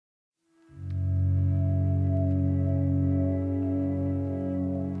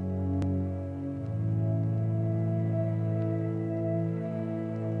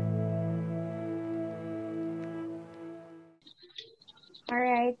All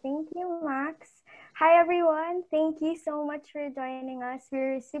right, thank you, Max. Hi, everyone. Thank you so much for joining us.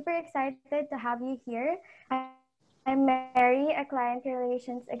 We're super excited to have you here. I'm Mary, a Client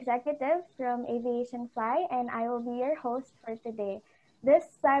Relations Executive from Aviationfly, and I will be your host for today. This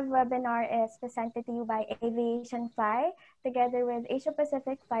live webinar is presented to you by Aviationfly together with Asia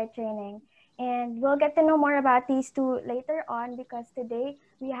Pacific Flight Training. And we'll get to know more about these two later on because today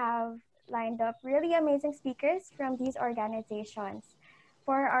we have lined up really amazing speakers from these organizations.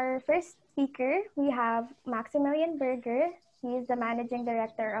 For our first speaker, we have Maximilian Berger. He is the Managing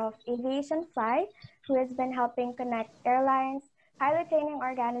Director of Aviationfly, who has been helping connect airlines, pilot training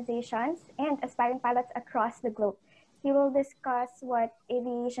organizations, and aspiring pilots across the globe. He will discuss what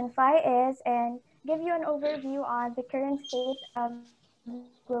Aviationfly is and give you an overview on the current state of the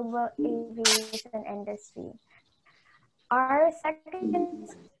global aviation industry. Our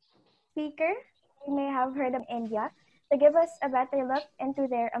second speaker, you may have heard of India, to give us a better look into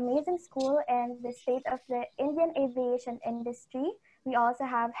their amazing school and the state of the Indian aviation industry. We also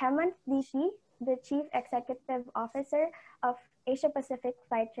have Hemant Dishi, the Chief Executive Officer of Asia Pacific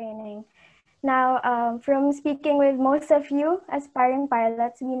Flight Training. Now, from speaking with most of you aspiring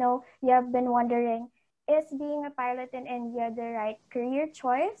pilots, we know you have been wondering, is being a pilot in India the right career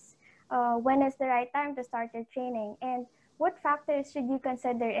choice? When is the right time to start your training? And what factors should you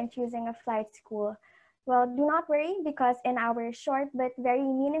consider in choosing a flight school? Well, do not worry because in our short but very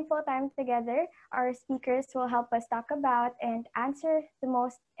meaningful time together, our speakers will help us talk about and answer the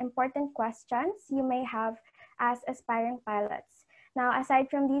most important questions you may have as aspiring pilots. Now, aside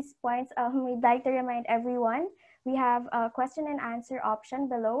from these points, we'd like to remind everyone we have a question and answer option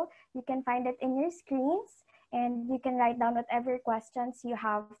below. You can find it in your screens and you can write down whatever questions you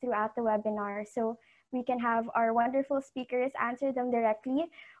have throughout the webinar. So we can have our wonderful speakers answer them directly,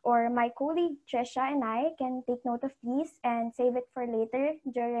 or my colleague Trisha and I can take note of these and save it for later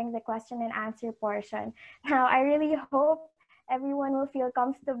during the question and answer portion. Now, I really hope everyone will feel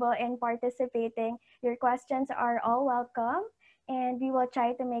comfortable in participating. Your questions are all welcome, and we will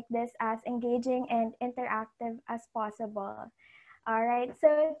try to make this as engaging and interactive as possible. All right,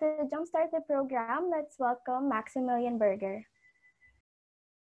 so to jumpstart the program, let's welcome Maximilian Berger.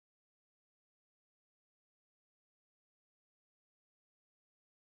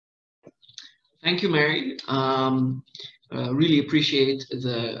 Thank you, Mary. Really appreciate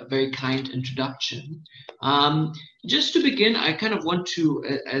the very kind introduction. Just to begin, I kind of want to,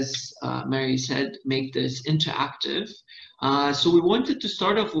 as Mary said, make this interactive. So we wanted to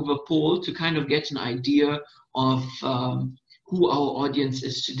start off with a poll to kind of get an idea of who our audience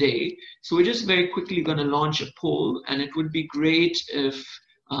is today. So we're just very quickly going to launch a poll, and it would be great if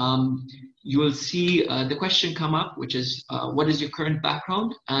you will see the question come up, which is, what is your current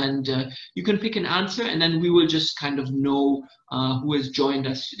background? And you can pick an answer, and then we will just kind of know who has joined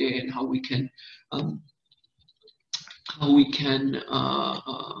us today and how we can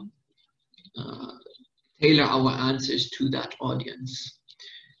tailor our answers to that audience.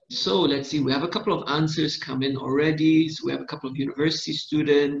 So let's see, we have a couple of answers come in already. So we have a couple of university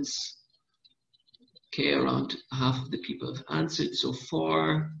students. Okay, around half of the people have answered so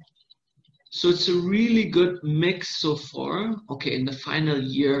far. So it's a really good mix so far. Okay, in the final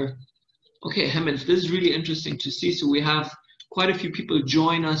year. Okay, Hemant, this is really interesting to see. So we have quite a few people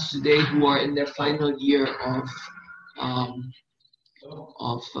join us today who are in their final year of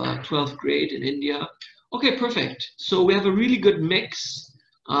 12th grade in India. Okay, perfect. So we have a really good mix,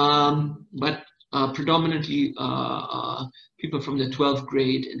 but predominantly people from the 12th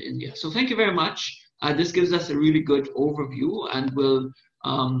grade in India. So thank you very much. This gives us a really good overview, and we'll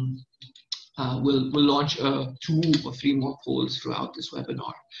launch 2 or 3 more polls throughout this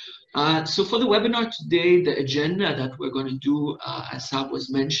webinar. So for the webinar today, the agenda that we're going to do, as Sab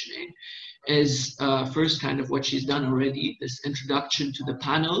was mentioning, is first kind of what she's done already, this introduction to the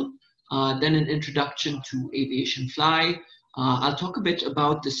panel, then an introduction to Aviationfly. I'll talk a bit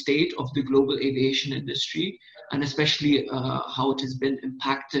about the state of the global aviation industry, and especially how it has been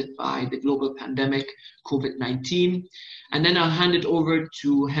impacted by the global pandemic, COVID-19. And then I'll hand it over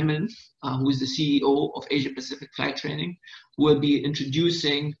to Hemant, who is the CEO of Asia Pacific Flight Training, who will be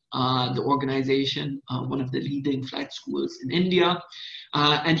introducing the organization, one of the leading flight schools in India.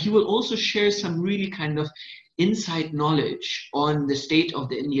 And he will also share some really kind of inside knowledge on the state of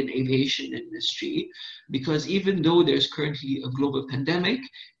the Indian aviation industry, because even though there's currently a global pandemic,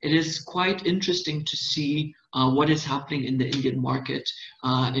 it is quite interesting to see what is happening in the Indian market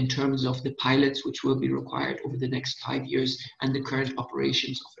in terms of the pilots which will be required over the next 5 years and the current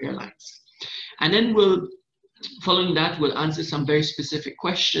operations of airlines. And then following that, we'll answer some very specific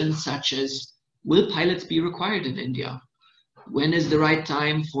questions such as, will pilots be required in India? When is the right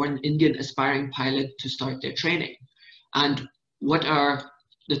time for an Indian aspiring pilot to start their training? And what are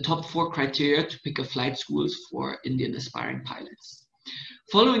the top 4 criteria to pick a flight schools for Indian aspiring pilots?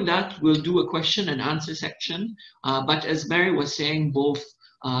 Following that, we'll do a question and answer section. But as Mary was saying, both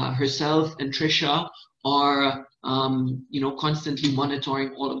herself and Trisha are constantly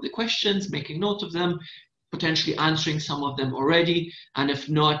monitoring all of the questions, making note of them, potentially answering some of them already. And if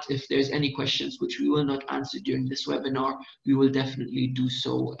not, if there's any questions which we will not answer during this webinar, we will definitely do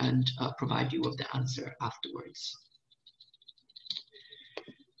so and provide you with the answer afterwards.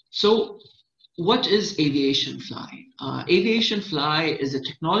 So what is Aviationfly? Aviationfly is a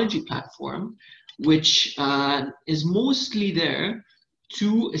technology platform which is mostly there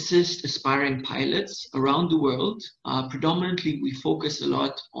to assist aspiring pilots around the world. Predominantly, we focus a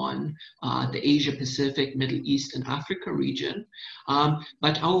lot on the Asia Pacific, Middle East, and Africa region.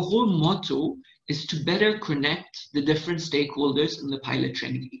 But our whole motto is to better connect the different stakeholders in the pilot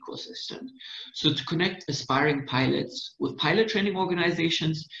training ecosystem. So to connect aspiring pilots with pilot training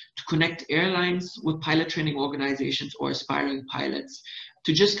organizations, to connect airlines with pilot training organizations or aspiring pilots,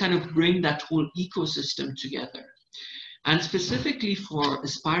 to just kind of bring that whole ecosystem together. And specifically for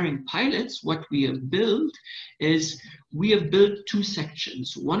aspiring pilots, what we have built is we have built 2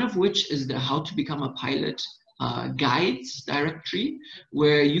 sections, one of which is the How to Become a Pilot guides directory,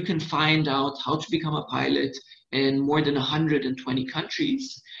 where you can find out how to become a pilot in more than 120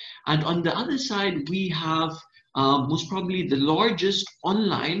 countries. And on the other side, we have most probably the largest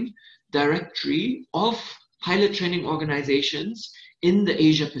online directory of pilot training organizations in the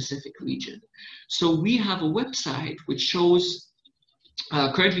Asia Pacific region. So we have a website which shows,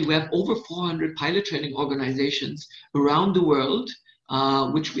 currently we have over 400 pilot training organizations around the world,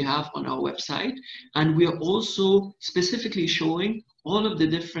 which we have on our website. And we are also specifically showing all of the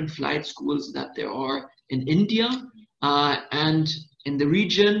different flight schools that there are in India and in the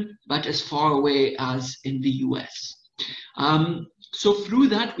region, but as far away as in the US. So through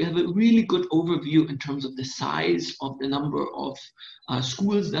that, we have a really good overview in terms of the size of the number of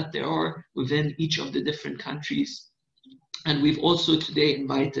schools that there are within each of the different countries. And we've also today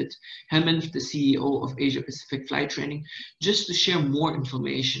invited Hemant, the CEO of Asia Pacific Flight Training, just to share more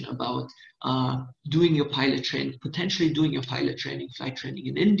information about doing your pilot training, potentially doing your pilot training, flight training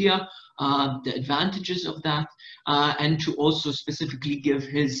in India, the advantages of that, and to also specifically give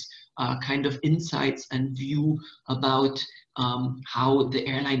his kind of insights and view about how the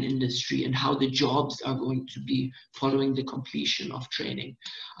airline industry and how the jobs are going to be following the completion of training.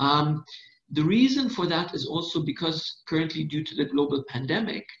 The reason for that is also because currently, due to the global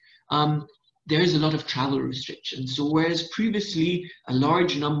pandemic, there is a lot of travel restrictions. So whereas previously a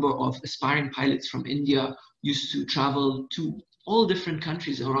large number of aspiring pilots from India used to travel to all different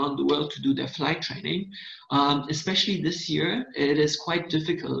countries around the world to do their flight training, especially this year, it is quite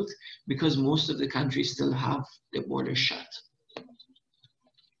difficult because most of the countries still have their borders shut.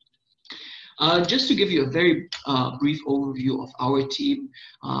 Just to give you a very brief overview of our team,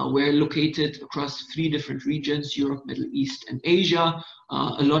 we're located across 3 different regions, Europe, Middle East, and Asia.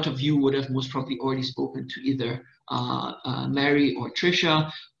 A lot of you would have most probably already spoken to either Mary or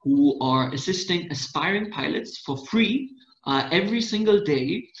Trisha, who are assisting aspiring pilots for free every single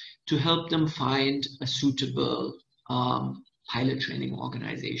day to help them find a suitable pilot training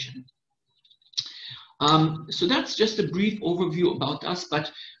organization. So that's just a brief overview about us,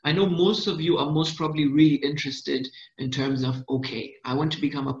 but I know most of you are most probably really interested in terms of, okay, I want to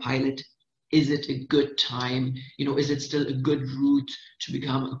become a pilot. Is it a good time? You know, is it still a good route to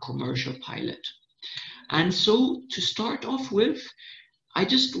become a commercial pilot? And so to start off with, I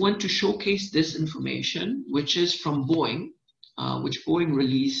just want to showcase this information, which is from Boeing, which Boeing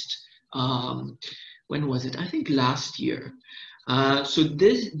released, when was it? I think last year. So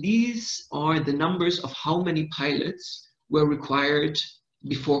these are the numbers of how many pilots were required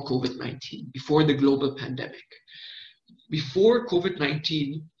before COVID-19, before the global pandemic. Before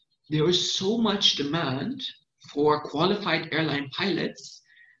COVID-19, there was so much demand for qualified airline pilots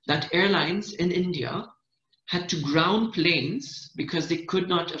that airlines in India had to ground planes because they could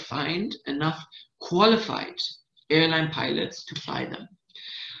not find enough qualified airline pilots to fly them.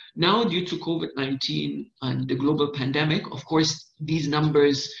 Now, due to COVID-19 and the global pandemic, of course, these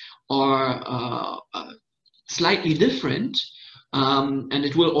numbers are slightly different, and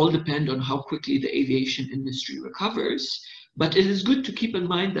it will all depend on how quickly the aviation industry recovers. But it is good to keep in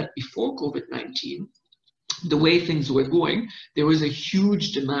mind that before COVID-19, the way things were going, there was a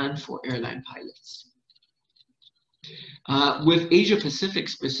huge demand for airline pilots. with Asia Pacific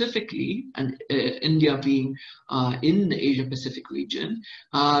specifically, and India being in the Asia Pacific region,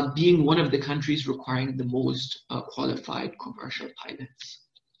 being one of the countries requiring the most qualified commercial pilots.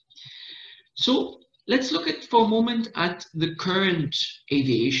 So let's look at for a moment at the current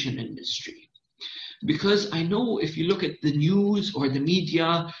aviation industry. Because I know if you look at the news or the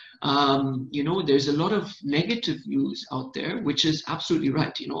media, there's a lot of negative news out there, which is absolutely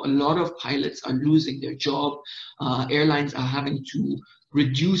right. A lot of pilots are losing their job. Airlines are having to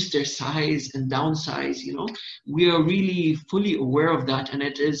reduce their size and downsize. We are really fully aware of that, and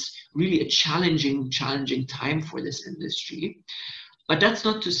it is really a challenging time for this industry. But that's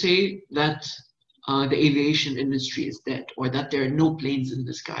not to say that the aviation industry is dead, or that there are no planes in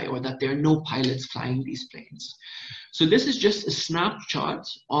the sky, or that there are no pilots flying these planes. So this is just a snapshot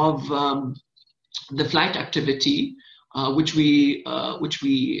of the flight activity, which we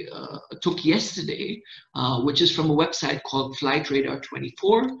took yesterday, which is from a website called Flight Radar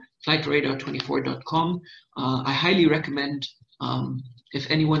 24, flightradar24.com. I highly recommend, if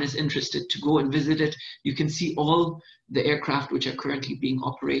anyone is interested, to go and visit it. You can see all the aircraft which are currently being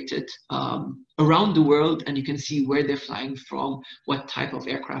operated around the world, and you can see where they're flying from, what type of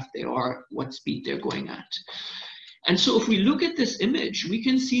aircraft they are, what speed they're going at. And so if we look at this image, we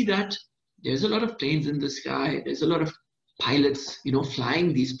can see that there's a lot of planes in the sky, there's a lot of pilots,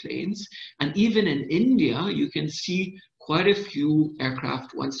 flying these planes. And even in India, you can see quite a few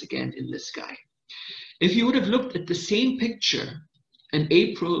aircraft once again in the sky. If you would have looked at the same picture in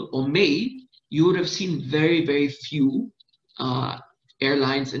April or May, you would have seen very, very few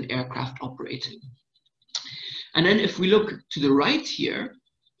airlines and aircraft operating. And then if we look to the right here,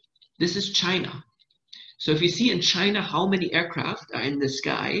 this is China. So if you see in China how many aircraft are in the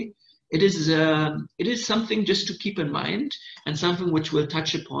sky, it is something just to keep in mind, and something which we'll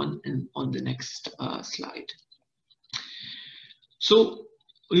touch upon on the next slide. So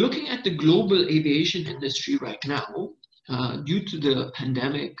looking at the global aviation industry right now, due to the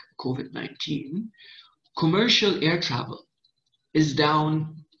pandemic COVID-19, commercial air travel is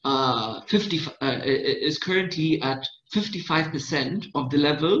down is currently at 55% of the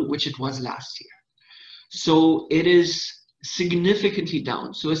level which it was last year. So it is significantly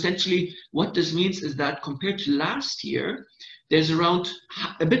down. So essentially what this means is that compared to last year, there's around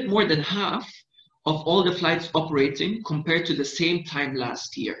a bit more than half of all the flights operating compared to the same time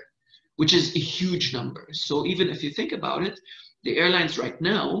last year, which is a huge number. So even if you think about it, the airlines right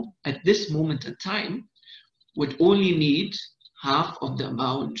now, at this moment in time, would only need half of the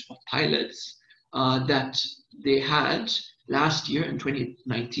amount of pilots that they had last year in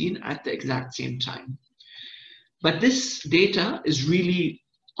 2019 at the exact same time. But this data is really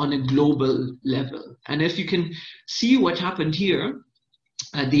on a global level. And if you can see what happened here,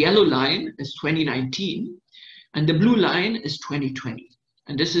 the yellow line is 2019 and the blue line is 2020.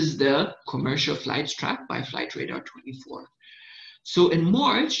 And this is the commercial flights tracked by Flight Radar 24. So in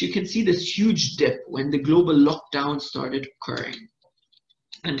March, you can see this huge dip when the global lockdown started occurring.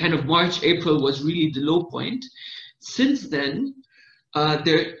 And kind of March, April was really the low point. Since then,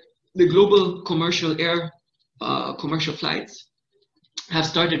 the global commercial flights have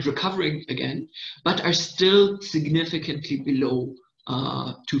started recovering again, but are still significantly below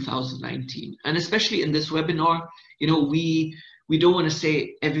 2019. And especially in this webinar, we don't want to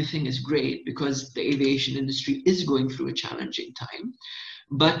say everything is great, because the aviation industry is going through a challenging time.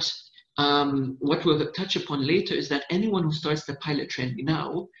 But what we'll touch upon later is that anyone who starts the pilot training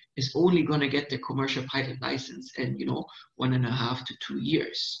now is only going to get their commercial pilot license in 1.5 to 2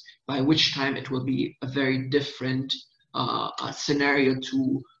 years, by which time it will be a very different scenario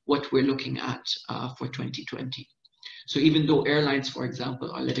to what we're looking at for 2020. So even though airlines, for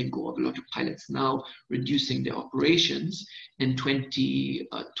example, are letting go of a lot of pilots now, reducing their operations in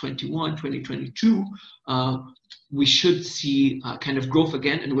 2021, 2022, we should see kind of growth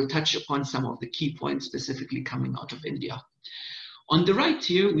again, and we'll touch upon some of the key points specifically coming out of India. On the right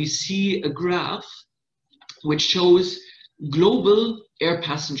here, we see a graph which shows global air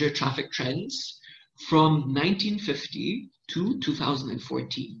passenger traffic trends from 1950 to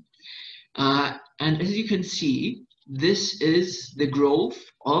 2014. And as you can see, this is the growth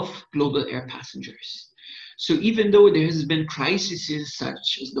of global air passengers. So even though there has been crises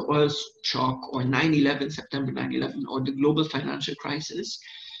such as the oil shock or 9/11, September 9/11, or the global financial crisis,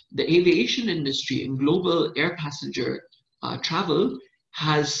 the aviation industry and global air passenger travel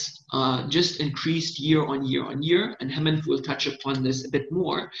has just increased year on year on year, and Hemant will touch upon this a bit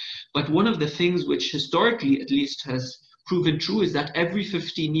more. But one of the things which historically at least has proven true is that every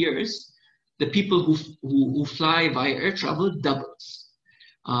 15 years, the people who fly via air travel doubles.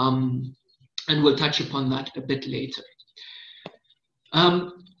 and we'll touch upon that a bit later.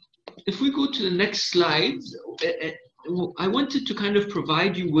 If we go to the next slide, I wanted to kind of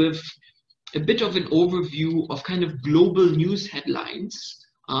provide you with a bit of an overview of kind of global news headlines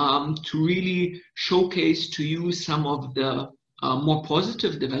to really showcase to you some of the more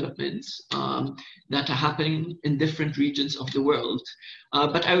positive developments that are happening in different regions of the world.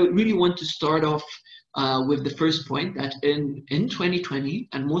 But I really want to start off with the first point that in 2020,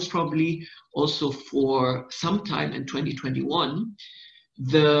 and most probably also for some time in 2021,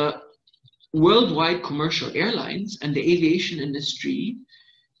 the worldwide commercial airlines and the aviation industry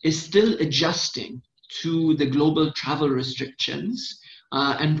is still adjusting to the global travel restrictions.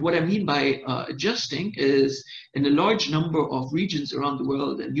 And what I mean by adjusting is in a large number of regions around the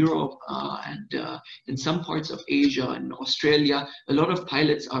world, in Europe and in some parts of Asia and Australia, a lot of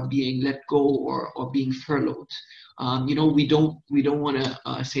pilots are being let go or being furloughed. We don't want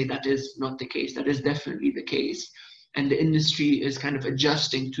to say that is not the case. That is definitely the case. And the industry is kind of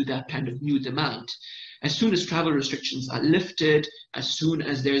adjusting to that kind of new demand. As soon as travel restrictions are lifted, as soon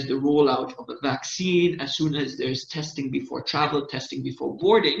as there's the rollout of a vaccine, as soon as there's testing before travel, testing before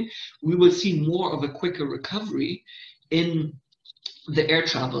boarding, we will see more of a quicker recovery in the air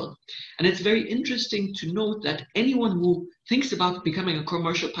travel. And it's very interesting to note that anyone who thinks about becoming a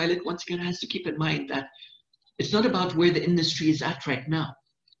commercial pilot, once again, has to keep in mind that it's not about where the industry is at right now.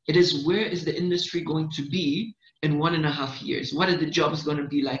 It is where is the industry going to be in 1.5 years? What are the jobs going to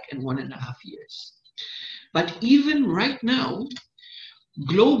be like in 1.5 years? But even right now,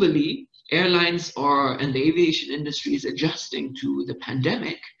 globally, airlines and the aviation industry is adjusting to the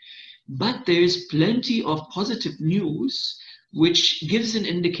pandemic, but there's plenty of positive news which gives an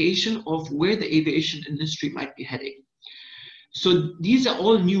indication of where the aviation industry might be heading. So these are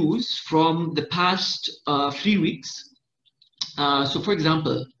all news from the past 3 weeks. So for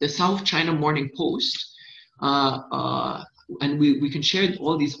example, the South China Morning Post, and we can share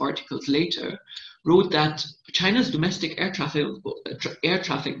all these articles later, wrote that China's domestic air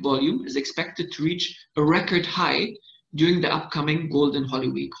traffic volume is expected to reach a record high during the upcoming Golden Holy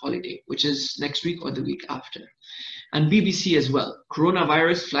Week holiday, which is next week or the week after. And BBC as well,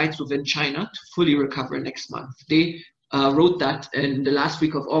 coronavirus flights within China to fully recover next month. They wrote that in the last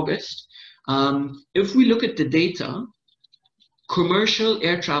week of August. If we look at the data, commercial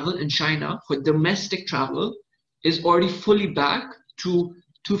air travel in China for domestic travel is already fully back to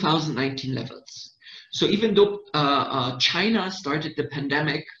 2019 levels. So even though China started the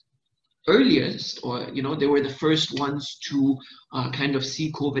pandemic earliest, or they were the first ones to kind of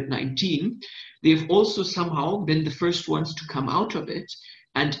see COVID-19, they've also somehow been the first ones to come out of it,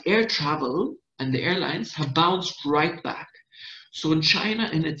 and air travel and the airlines have bounced right back. So in China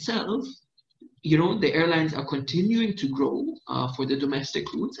in itself, the airlines are continuing to grow for the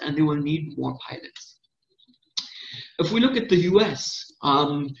domestic routes, and they will need more pilots. If we look at the US,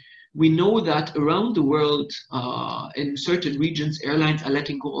 we know that around the world, in certain regions, airlines are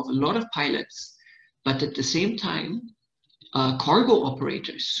letting go of a lot of pilots, but at the same time, cargo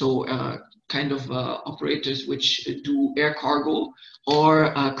operators, so operators which do air cargo,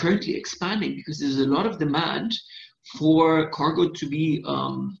 are currently expanding because there's a lot of demand for cargo to be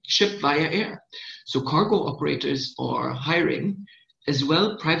shipped via air. So cargo operators are hiring, as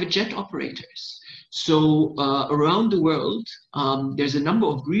well private jet operators. So around the world, there's a number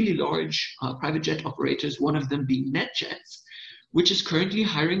of really large private jet operators, one of them being NetJets, which is currently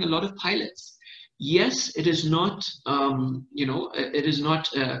hiring a lot of pilots. Yes, it is not, it is not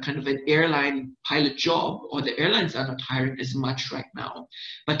kind of an airline pilot job, or the airlines are not hiring as much right now.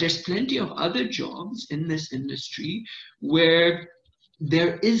 But there's plenty of other jobs in this industry where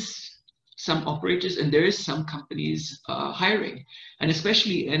there is some operators and there is some companies hiring. And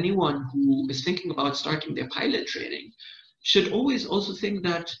especially anyone who is thinking about starting their pilot training should always also think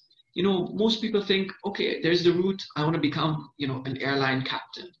that, most people think, okay, there's the route, I want to become, an airline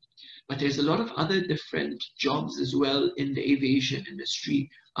captain. But there's a lot of other different jobs as well in the aviation industry,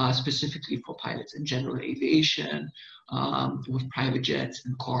 specifically for pilots in general aviation, with private jets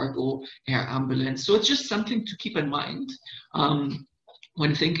and cargo, air ambulance. So it's just something to keep in mind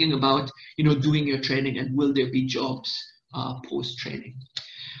when thinking about, doing your training and will there be jobs post-training.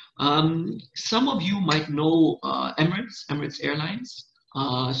 Some of you might know Emirates Airlines.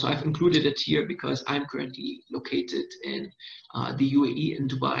 So I've included it here because I'm currently located in the UAE in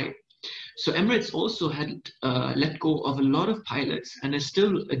Dubai. So Emirates also had let go of a lot of pilots and is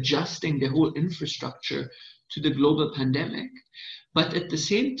still adjusting their whole infrastructure to the global pandemic. But at the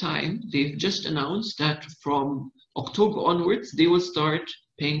same time, they've just announced that from October onwards, they will start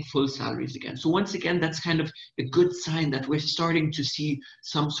paying full salaries again. So once again, that's kind of a good sign that we're starting to see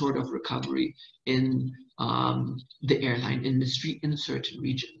some sort of recovery in the airline industry in certain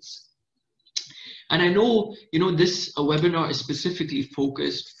regions. And I know, this webinar is specifically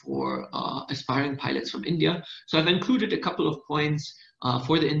focused for aspiring pilots from India. So I've included a couple of points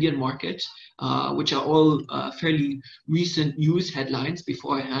for the Indian market, which are all fairly recent news headlines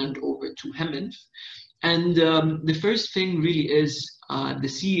before I hand over to Hemant. And the first thing really is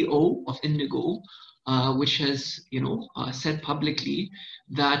the CEO of Indigo, which has, said publicly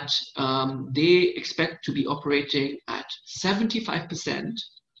that they expect to be operating at 75%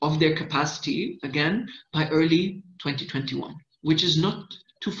 of their capacity again by early 2021, which is not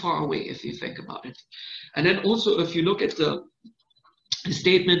too far away if you think about it. And then also, if you look at his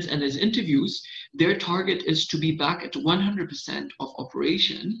statements and his interviews, their target is to be back at 100% of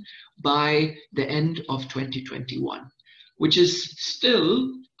operation by the end of 2021, which is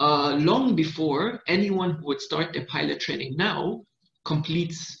still long before anyone who would start their pilot training now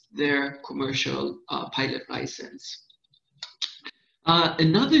completes their commercial pilot license.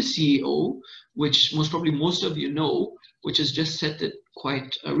 Another CEO, which most of you know, which has just said it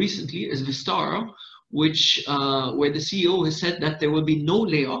quite recently, is Vistara, which where the CEO has said that there will be no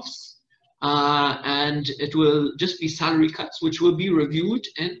layoffs and it will just be salary cuts, which will be reviewed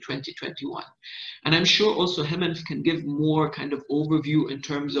in 2021. And I'm sure also Hemant can give more kind of overview in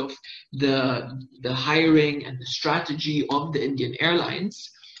terms of the hiring and the strategy of the Indian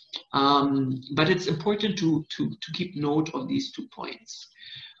airlines. But it's important to keep note of these 2 points.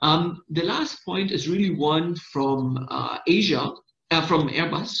 The last point is really one from from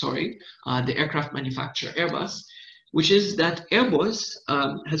Airbus, sorry, the aircraft manufacturer Airbus, which is that Airbus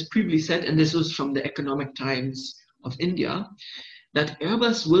has previously said, and this was from the Economic Times of India, that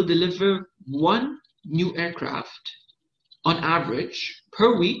Airbus will deliver 1 new aircraft on average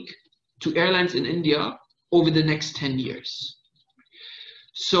per week to airlines in India over the next 10 years.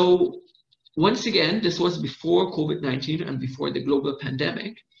 So once again, this was before COVID-19 and before the global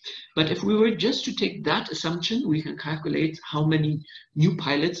pandemic. But if we were just to take that assumption, we can calculate how many new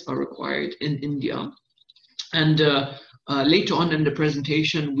pilots are required in India. And later on in the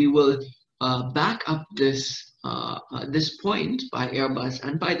presentation, we will back up this point by Airbus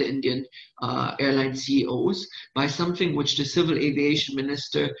and by the Indian airline CEOs by something which the Civil Aviation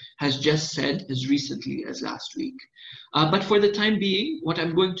Minister has just said as recently as last week. But for the time being, what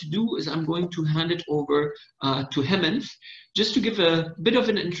I'm going to do is I'm going to hand it over to Hemant, just to give a bit of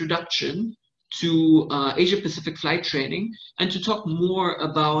an introduction to Asia Pacific flight training and to talk more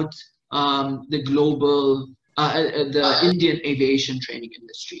about the global, the Indian aviation training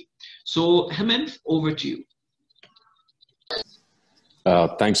industry. So Hemant, over to you.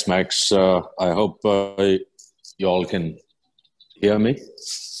 Thanks, Max. I hope you all can hear me.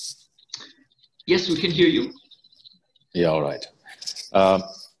 Yes, we can hear you. Yeah, all right.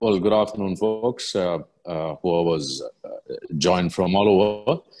 Well, good afternoon, folks, who was joined from all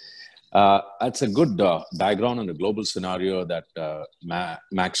over. That's a good background on the global scenario that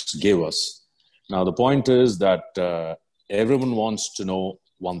Max gave us. Now, the point is that everyone wants to know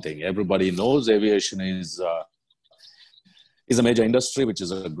one thing. Everybody knows aviation is a major industry, which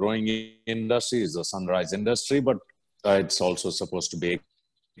is a growing industry, is a sunrise industry, but it's also supposed to be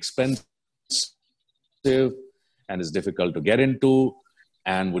expensive and is difficult to get into.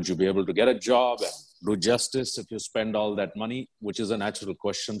 And would you be able to get a job and do justice if you spend all that money, which is a natural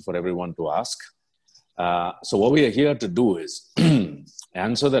question for everyone to ask. So what we are here to do is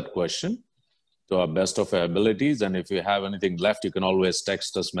answer that question to our best of our abilities. And if you have anything left, you can always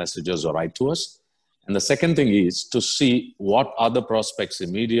text us messages or write to us. And the second thing is to see what are the prospects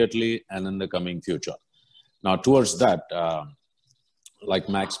immediately and in the coming future. Now, towards that, like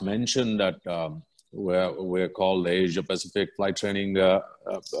Max mentioned, that we're called the Asia Pacific Flight Training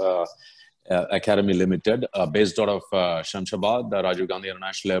Academy Limited, based out of Shamshabad, the Rajiv Gandhi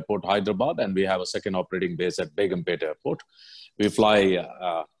International Airport, Hyderabad, and we have a second operating base at Begumpet Airport. We fly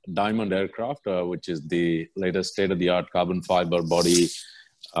Diamond aircraft, which is the latest state-of-the-art carbon fiber body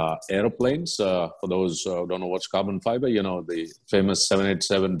airplanes. For those who don't know what's carbon fiber, you know, the famous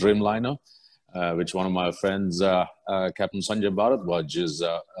 787 Dreamliner, which one of my friends, Captain Sanjay Bharadwaj,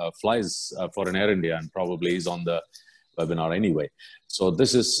 flies for an Air India and probably is on the webinar anyway. So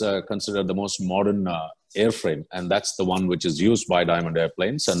this is considered the most modern airframe, and that's the one which is used by Diamond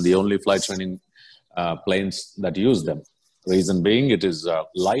airplanes and the only flight training planes that use them. Reason being, it is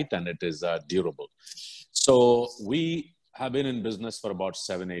light and it is durable. So we have been in business for about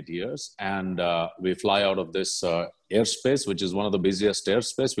 7-8 years, and we fly out of this airspace, which is one of the busiest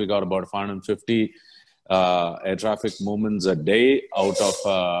airspace. We got about 550 air traffic movements a day out of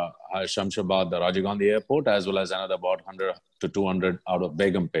Shamshabad, the Rajiv Gandhi Airport, as well as another about 100 to 200 out of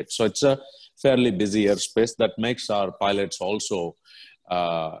Begumpet. So it's a fairly busy airspace that makes our pilots also,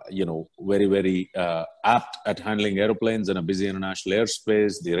 very, very apt at handling airplanes in a busy international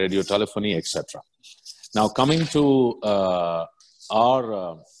airspace, the radio telephony, etc. Now, coming to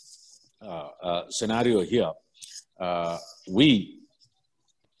our scenario here,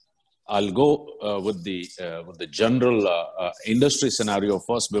 I'll go with the general industry scenario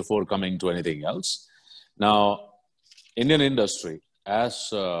first before coming to anything else. Now, Indian industry,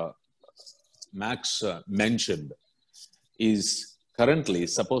 as Max mentioned, is currently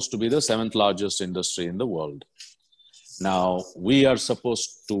supposed to be the 7th largest industry in the world. Now, we are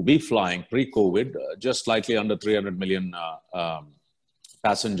supposed to be flying pre-COVID just slightly under 300 million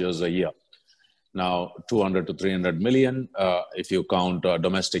passengers a year. Now, 200 to 300 million, if you count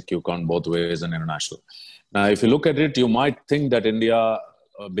domestic, you count both ways and international. Now, if you look at it, you might think that India,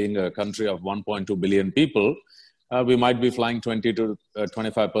 being a country of 1.2 billion people, we might be flying 20 to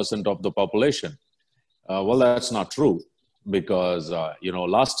 25% of the population. Well, that's not true because,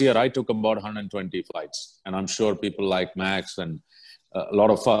 last year I took about 120 flights. And I'm sure people like Max and a lot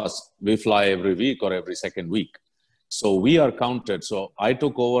of us, we fly every week or every second week. So we are counted. So I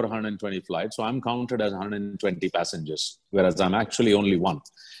took over 120 flights. So I'm counted as 120 passengers, whereas I'm actually only one.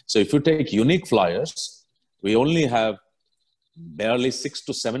 So if you take unique flyers, we only have barely 6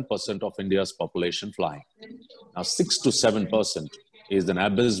 to 7% of India's population flying. Now, 6 to 7% is an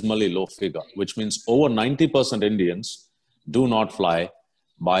abysmally low figure, which means over 90% Indians do not fly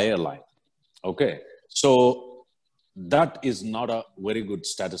by airline. Okay. So that is not a very good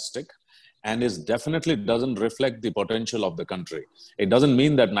statistic. And it definitely doesn't reflect the potential of the country. It doesn't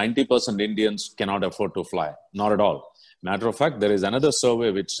mean that 90% Indians cannot afford to fly. Not at all. Matter of fact, there is another survey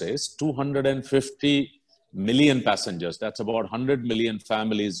which says 250 million passengers. That's about 100 million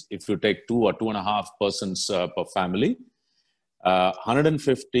families. If you take 2 or 2.5 persons per family,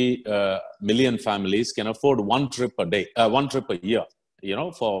 150 million families can afford one trip a year,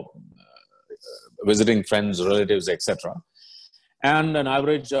 for visiting friends, relatives, etc. And an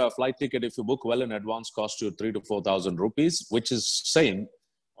average flight ticket, if you book well in advance, costs you 3,000 to 4,000 rupees, which is same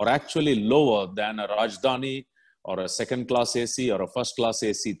or actually lower than a Rajdhani or a second class AC or a first class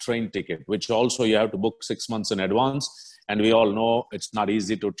AC train ticket, which also you have to book 6 months in advance. And we all know it's not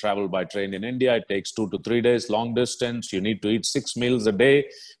easy to travel by train in India. It takes 2 to 3 days, long distance. You need to eat 6 meals a day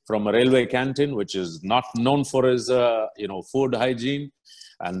from a railway canteen, which is not known for its, food hygiene,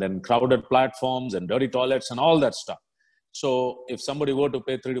 and then crowded platforms and dirty toilets and all that stuff. So if somebody were to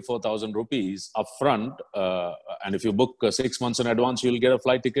pay 3,000 to 4,000 rupees upfront, and if you book 6 months in advance, you'll get a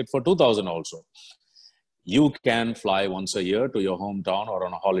flight ticket for 2,000 also. You can fly once a year to your hometown or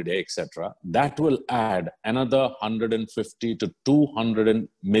on a holiday, etc. That will add another 150 to 200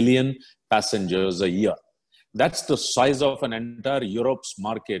 million passengers a year. That's the size of an entire Europe's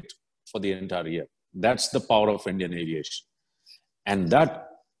market for the entire year. That's the power of Indian aviation. And that,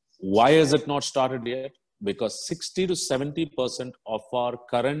 why has it not started yet? Because 60 to 70% of our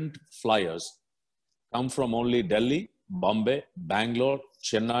current flyers come from only Delhi, Bombay, Bangalore,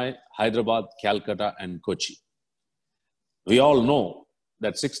 Chennai, Hyderabad, Calcutta, and Kochi. We all know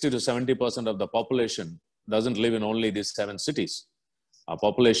that 60 to 70% of the population doesn't live in only these 7 cities. Our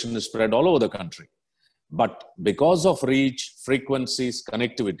population is spread all over the country. But because of reach, frequencies,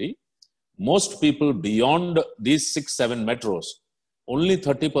 connectivity, most people beyond these 6-7 metros, only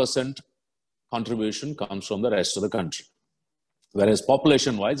 30% contribution comes from the rest of the country. Whereas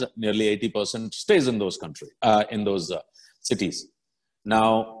population-wise, nearly 80% stays in those cities.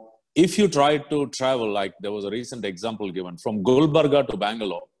 Now, if you try to travel, like there was a recent example given, from Gulbarga to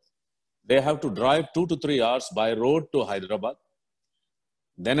Bangalore, they have to drive 2 to 3 hours by road to Hyderabad,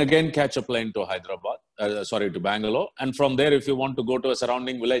 then again catch a plane to to Bangalore. And from there, if you want to go to a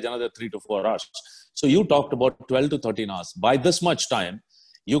surrounding village, another 3 to 4 hours. So you talked about 12 to 13 hours. By this much time,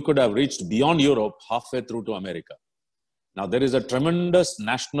 you could have reached beyond Europe, halfway through to America. Now, there is a tremendous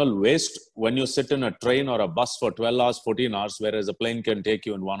national waste when you sit in a train or a bus for 12 hours, 14 hours, whereas a plane can take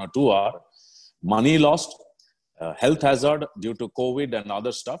you in 1 or 2 hours. Money lost, health hazard due to COVID and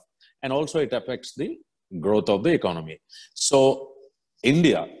other stuff. And also it affects the growth of the economy. So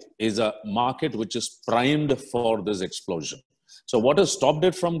India is a market which is primed for this explosion. So what has stopped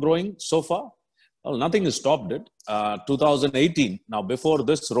it from growing so far? Well, nothing has stopped it. 2018, now before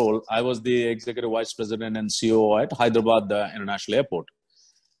this role, I was the Executive Vice President and COO at Hyderabad International Airport.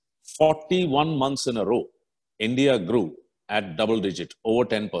 41 months in a row, India grew at double digit, over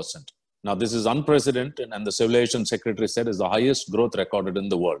 10%. Now, this is unprecedented, and the Civil Aviation Secretary said is the highest growth recorded in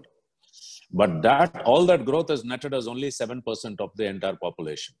the world. But that all that growth is netted as only 7% of the entire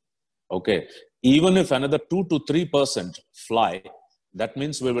population. Okay, even if another 2 to 3% fly, that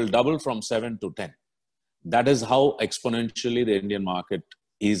means we will double from 7 to 10. That is how exponentially the Indian market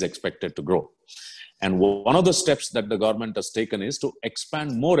is expected to grow. And one of the steps that the government has taken is to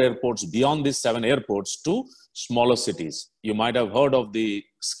expand more airports beyond these 7 airports to smaller cities. You might have heard of the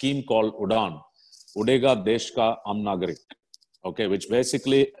scheme called UDAN, Udega Desh Ka Am Nagarik, okay, which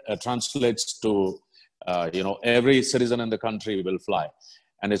basically translates to, every citizen in the country will fly.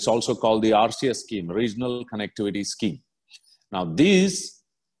 And it's also called the RCS scheme, Regional Connectivity Scheme. Now, these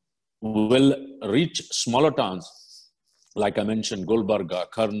will reach smaller towns, like I mentioned, Gulbarga,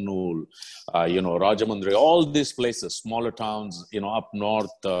 Kurnool, Rajamundry, all these places, smaller towns, up north,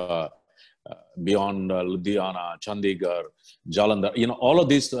 beyond Ludhiana, Chandigarh, Jalandhar, all of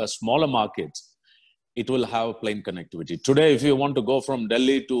these smaller markets, it will have plane connectivity. Today, if you want to go from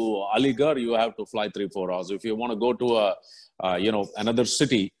Delhi to Aligarh, you have to fly 3-4 hours. If you want to go to another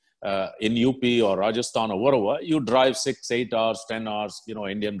city in UP or Rajasthan or wherever, you drive 6-8 hours, 10 hours.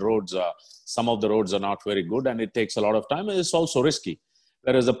 Indian roads, some of the roads are not very good and it takes a lot of time. And it's also risky.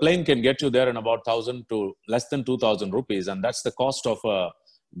 Whereas a plane can get you there in about 1,000 to less than 2,000 rupees. And that's the cost of a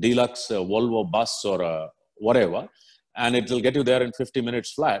deluxe Volvo bus or whatever. And it will get you there in 50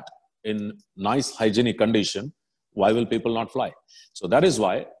 minutes flat in nice hygienic condition. Why will people not fly? So that is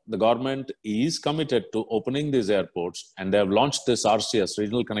why the government is committed to opening these airports, and they have launched this RCS,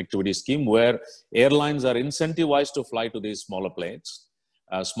 Regional Connectivity Scheme, where airlines are incentivized to fly to these smaller planes,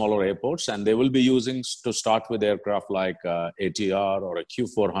 smaller airports, and they will be using to start with aircraft like ATR or a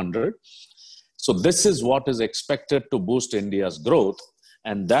Q400. So this is what is expected to boost India's growth.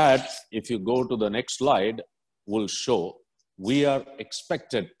 And that, if you go to the next slide, will show we are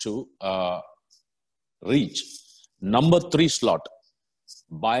expected to reach number 3 slot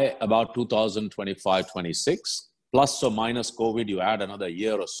by about 2025-26, plus or minus COVID, you add another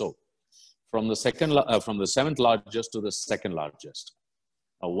year or so, from the 7th largest to the 2nd largest.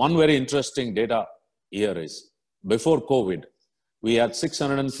 One very interesting data here is, before COVID, we had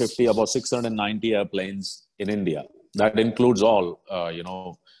about 690 airplanes in India. That includes all,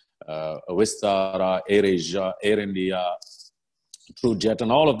 Vistara, AirAsia, Air India, TrueJet,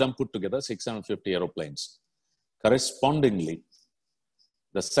 and all of them put together, 650 aeroplanes. Correspondingly,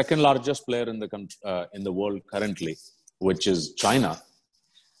 the 2nd largest player in the world currently, which is China,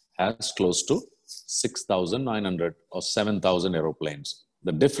 has close to 6,900 or 7,000 aeroplanes.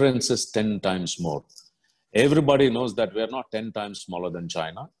 The difference is 10 times more. Everybody knows that we are not 10 times smaller than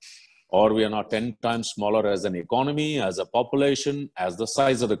China, or we are not 10 times smaller as an economy, as a population, as the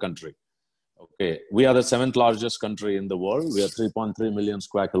size of the country. Okay, we are the 7th largest country in the world. We are 3.3 million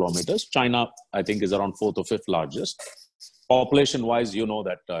square kilometers. China, I think, is around 4th or 5th largest. Population-wise, you know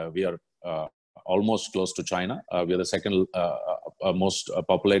that we are almost close to China. We are the 2nd most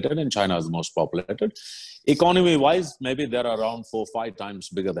populated, and China is the most populated. Economy-wise, maybe they're around 4-5 times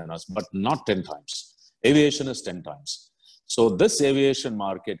bigger than us, but not 10 times. Aviation is 10 times. So this aviation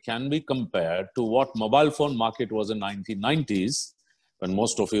market can be compared to what mobile phone market was in 1990s, when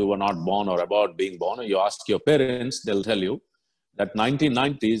most of you were not born or about being born. You ask your parents, they'll tell you that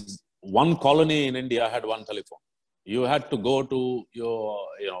 1990s, one colony in India had one telephone. You had to go to your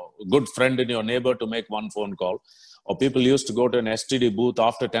good friend in your neighbor to make one phone call. Or people used to go to an STD booth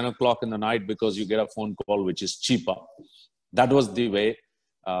after 10 o'clock in the night because you get a phone call which is cheaper. That was the way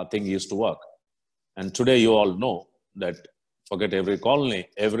thing used to work. And today you all know that, forget every colony,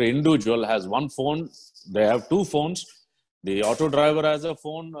 every individual has one phone. They have 2 phones. The auto driver has a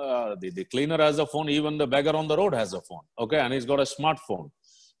phone, the cleaner has a phone, even the beggar on the road has a phone, okay, and he's got a smartphone.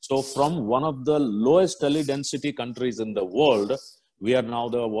 So from one of the lowest tele-density countries in the world, we are now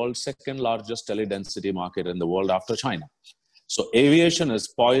the world's 2nd largest tele-density market in the world after China. So aviation is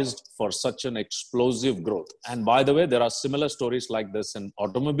poised for such an explosive growth. And by the way, there are similar stories like this in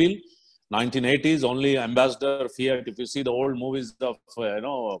automobile. 1980s, only Ambassador, Fiat. If you see the old movies of,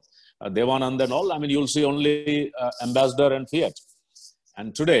 Devanand and all, I mean, you'll see only Ambassador and Fiat.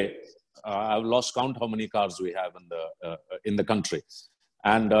 And today, I've lost count how many cars we have in the country.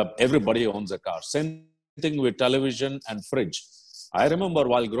 And everybody owns a car. Same thing with television and fridge. I remember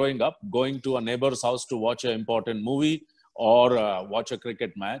while growing up, going to a neighbor's house to watch an important movie or watch a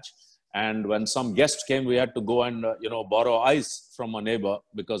cricket match. And when some guest came, we had to go and, borrow ice from a neighbor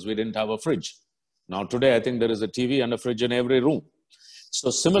because we didn't have a fridge. Now, today, I think there is a TV and a fridge in every room. So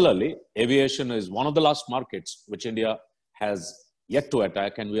similarly, aviation is one of the last markets which India has yet to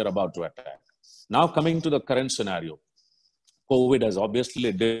attack, and we are about to attack. Now, coming to the current scenario, COVID has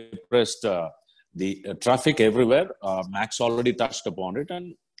obviously depressed the traffic everywhere. Max already touched upon it.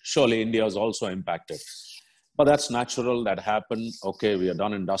 And surely India is also impacted. But that's natural, that happened. Okay, we are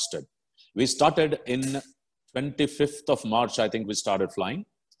done and dusted. We started in 25th of March, I think we started flying.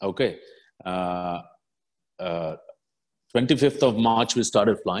 Okay. Uh, uh, 25th of March, we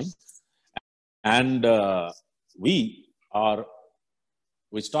started flying. And we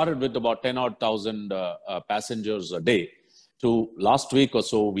started with about 10 odd thousand passengers a day. To last week or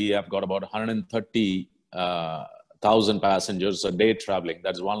so, we have got about 130,000 passengers a day traveling.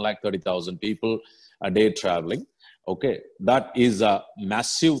 That's 130,000 people a day traveling. Okay, that is a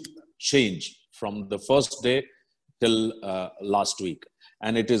massive change from the first day till last week,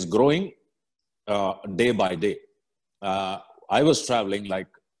 and it is growing day by day. I was traveling like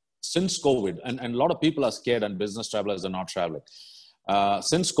since COVID, and a lot of people are scared, and business travelers are not traveling.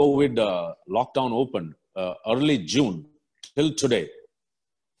 Since COVID lockdown opened early June till today,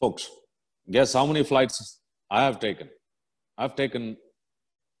 folks, guess how many flights I have taken? I've taken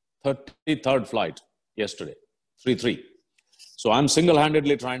 33rd flight yesterday, 3. So I'm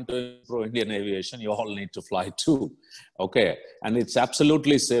single-handedly trying to improve Indian aviation. You all need to fly too, okay? And it's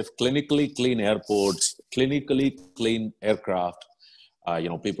absolutely safe, clinically clean airports, clinically clean aircraft.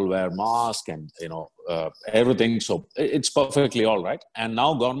 People wear masks and, everything. So it's perfectly all right. And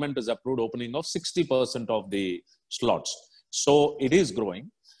now government has approved opening of 60% of the slots. So it is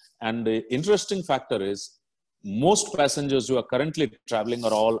growing. And the interesting factor is most passengers who are currently traveling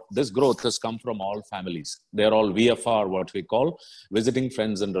this growth has come from all families. They're all VFR, what we call visiting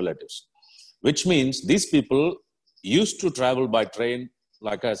friends and relatives, which means these people used to travel by train,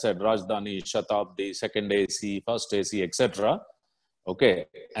 like I said, Rajdhani, Shatabdi, second AC, first AC, etc. Okay,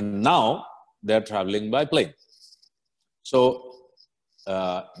 and now they're traveling by plane. So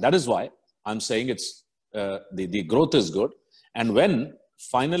that is why I'm saying it's the growth is good. And when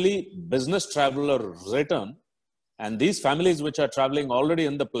finally business travelers return, and these families which are traveling already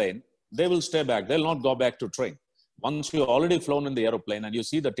in the plane, they will stay back. They'll not go back to train. Once you've already flown in the aeroplane and you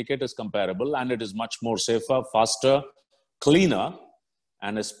see the ticket is comparable and it is much more safer, faster, cleaner,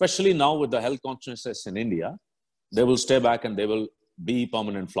 and especially now with the health consciousness in India, they will stay back and they will be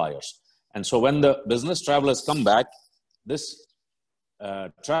permanent flyers. And so when the business travelers come back, this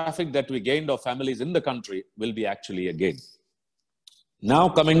traffic that we gained of families in the country will be actually a gain. Now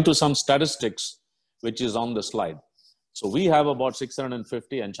coming to some statistics, which is on the slide. So we have about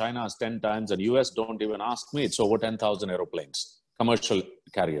 650 and China has 10 times, and US, don't even ask me, it's over 10,000 aeroplanes, commercial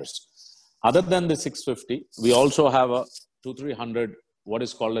carriers. Other than the 650, we also have a 200-300 what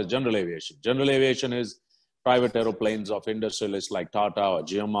is called as general aviation. General aviation is private aeroplanes of industrialists like Tata or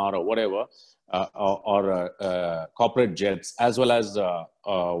GMR or whatever, or corporate jets, as well as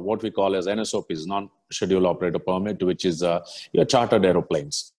what we call as NSOPs, non-scheduled operator permit, which is your chartered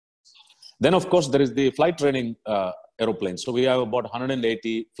aeroplanes. Then, of course, there is the flight training aeroplanes. So we have about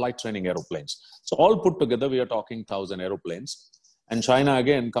 180 flight training aeroplanes. So all put together, we are talking 1,000 aeroplanes. And China,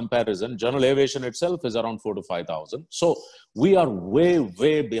 again, comparison, general aviation itself is around 4,000 to 5,000. So we are way,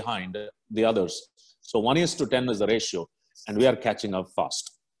 way behind the others. So 1:10 is the ratio, and we are catching up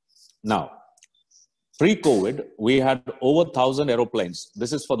fast. Now, pre-COVID, we had over 1,000 aeroplanes.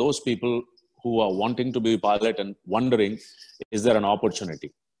 This is for those people who are wanting to be pilot and wondering, is there an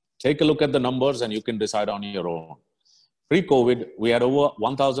opportunity? Take a look at the numbers and you can decide on your own. Pre-COVID, we had over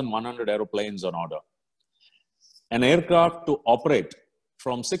 1,100 aeroplanes on order. An aircraft to operate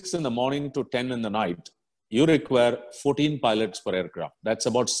from 6 in the morning to 10 in the night, you require 14 pilots per aircraft. That's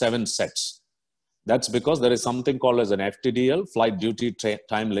about 7 sets. That's because there is something called as an FTDL, flight duty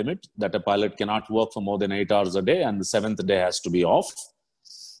time limit, that a pilot cannot work for more than 8 hours a day, and the 7th day has to be off.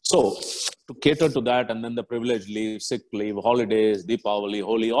 So to cater to that, and then the privilege leave, sick leave, holidays, Deepavali,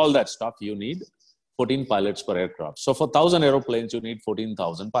 Holi, all that stuff, you need 14 pilots per aircraft. So for 1,000 aeroplanes, you need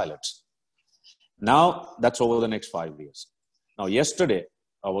 14,000 pilots. Now, that's over the next 5 years. Now, yesterday,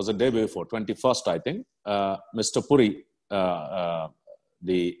 was the day before, 21st, I think, Mr. Puri, the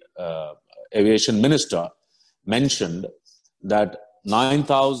aviation minister, mentioned that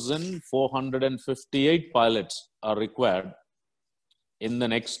 9,458 pilots are required in the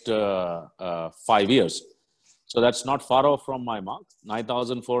next 5 years. So that's not far off from my mark,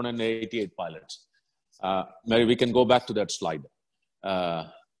 9,488 pilots. Mary, we can go back to that slide.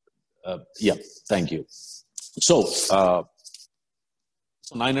 Yeah, thank you. So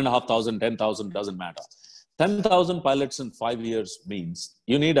 9,500, 10,000 doesn't matter. 10,000 pilots in 5 years means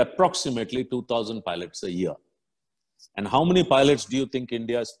you need approximately 2,000 pilots a year. And how many pilots do you think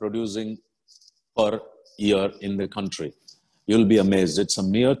India is producing per year in the country? You'll be amazed. It's a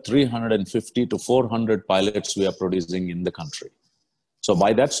mere 350 to 400 pilots we are producing in the country. So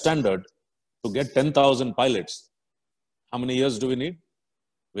by that standard, to get 10,000 pilots, how many years do we need?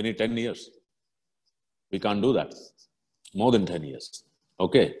 We need 10 years. We can't do that. More than 10 years.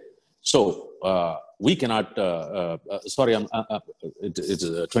 Okay. So we cannot, sorry,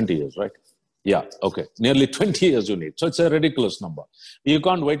 it's 20 years, right? Yeah. Okay. Nearly 20 years you need. So it's a ridiculous number. You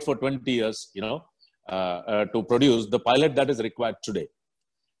can't wait for 20 years, to produce the pilot that is required today.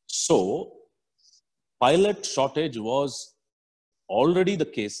 So pilot shortage was already the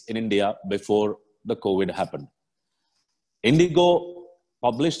case in India before the COVID happened. Indigo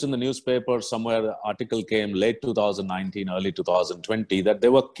published in the newspaper somewhere, the article came late 2019, early 2020, that they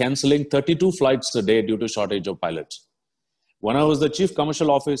were canceling 32 flights a day due to shortage of pilots. When I was the chief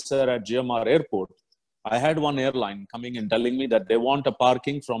commercial officer at GMR Airport, I had one airline coming and telling me that they want a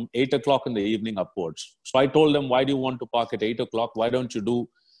parking from 8 o'clock in the evening upwards. So I told them, why do you want to park at 8 o'clock? Why don't you do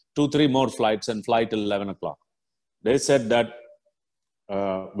 2-3 more flights and fly till 11 o'clock? They said that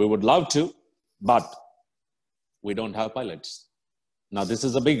we would love to, but we don't have pilots. Now, this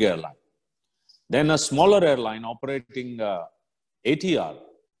is a big airline. Then a smaller airline operating ATR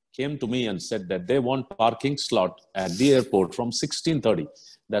came to me and said that they want parking slot at the airport from 16:30.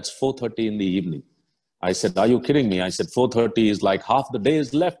 That's 4:30 in the evening. I said, are you kidding me? I said, 4:30 is like half the day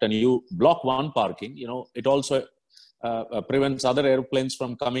is left and you block one parking. It also prevents other airplanes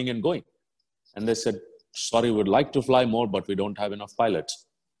from coming and going. And they said, sorry, we'd like to fly more, but we don't have enough pilots.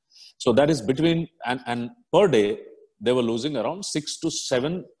 So that is between, and per day, they were losing around 6 to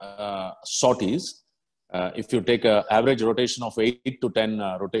 7 sorties. If you take an average rotation of 8 to 10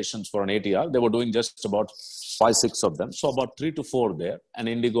 rotations for an ATR, they were doing just about 5-6 of them. So about 3 to 4 there, and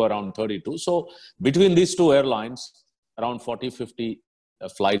Indigo around 32. So between these two airlines, around 40-50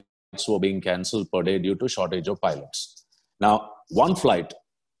 flights were being cancelled per day due to shortage of pilots. Now, one flight,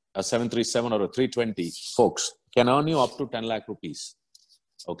 a 737 or a 320, folks, can earn you up to 10 lakh rupees.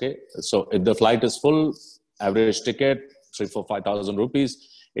 Okay, so if the flight is full, average ticket, 3,000-5,000 rupees,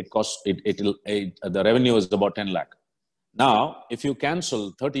 it costs, the revenue is about 10 lakh. Now, if you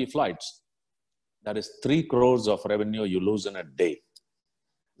cancel 30 flights, that is 3 crores of revenue you lose in a day.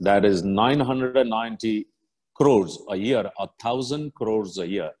 That is 990 crores a year, 1,000 crores a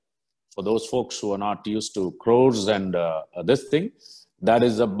year. For those folks who are not used to crores and this thing, that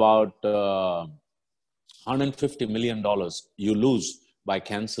is about $150 million you lose by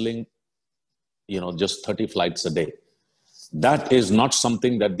canceling, just 30 flights a day. That is not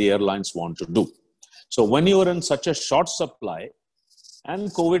something that the airlines want to do. So when you are in such a short supply,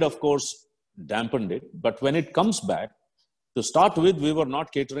 and COVID, of course, dampened it, but when it comes back, to start with, we were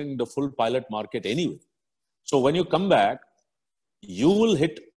not catering the full pilot market anyway. So when you come back, you will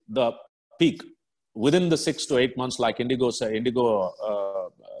hit the peak within the 6 to 8 months, like Indigo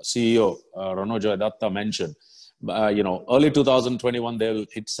CEO Ranojoy Datta mentioned. Early 2021, they'll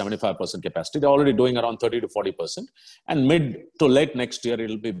hit 75% capacity. They're already doing around 30 to 40%. And mid to late next year,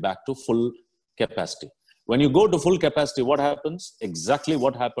 it'll be back to full capacity. When you go to full capacity, what happens? Exactly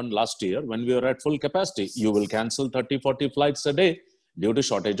what happened last year when we were at full capacity. You will cancel 30, 40 flights a day due to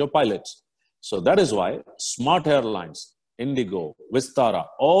shortage of pilots. So that is why smart airlines, Indigo, Vistara,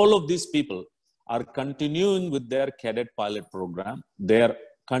 all of these people are continuing with their cadet pilot program. They're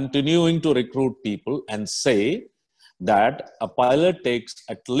continuing to recruit people and say that a pilot takes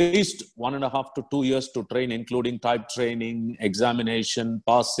at least 1.5 to 2 years to train, including type training, examination,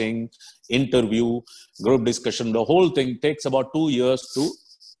 passing, interview, group discussion. The whole thing takes about 2 years to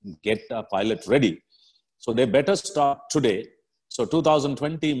get a pilot ready. So they better start today. So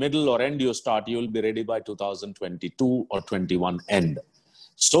 2020 middle or end you start, you will be ready by 2022 or 21 end.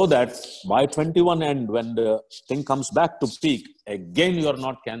 So that by 21 end, when the thing comes back to peak, again, you are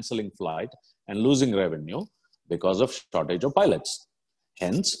not cancelling flight and losing revenue because of shortage of pilots.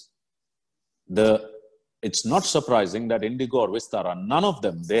 Hence, it's not surprising that Indigo or Vistara, none of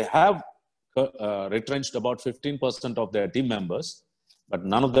them, they have retrenched about 15% of their team members, but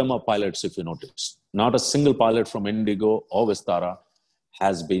none of them are pilots, if you notice. Not a single pilot from Indigo or Vistara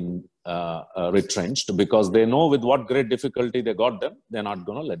has been retrenched because they know with what great difficulty they got them, they're not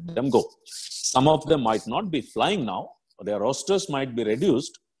going to let them go. Some of them might not be flying now. Their rosters might be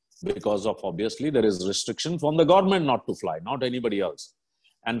reduced because of, obviously, there is restriction from the government not to fly, not anybody else.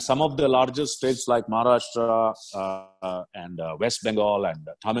 And some of the larger states like Maharashtra and West Bengal and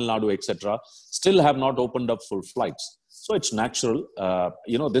Tamil Nadu, etc., still have not opened up full flights. So it's natural.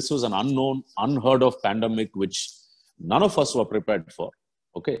 This was an unknown, unheard of pandemic, which none of us were prepared for.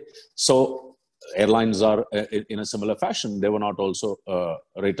 Okay. So airlines are in a similar fashion. They were not also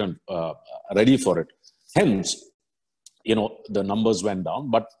ready for it. Hence, the numbers went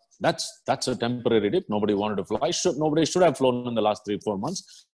down, but that's a temporary dip. Nobody wanted to fly. Nobody should have flown in the last 3-4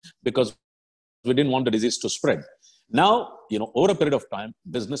 months because we didn't want the disease to spread. Now, over a period of time,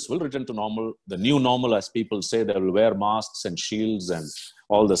 business will return to normal. The new normal, as people say, they will wear masks and shields and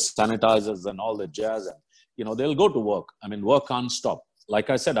all the sanitizers and all the jazz. And, they'll go to work. I mean, work can't stop. Like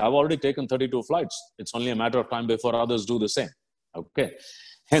I said, I've already taken 32 flights. It's only a matter of time before others do the same. Okay.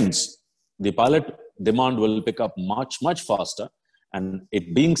 Hence, the pilot demand will pick up much, much faster. And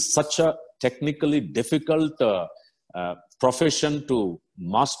it being such a technically difficult profession to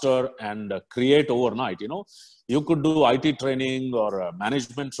master and create overnight, you could do IT training or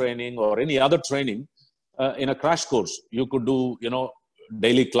management training or any other training in a crash course. You could do,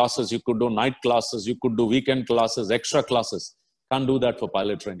 daily classes, you could do night classes, you could do weekend classes, extra classes. Can't do that for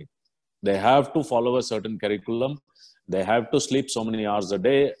pilot training. They have to follow a certain curriculum. They have to sleep so many hours a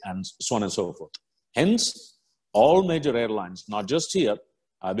day and so on and so forth. Hence, all major airlines, not just here,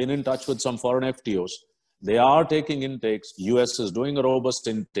 I've been in touch with some foreign FTOs. They are taking intakes. US is doing a robust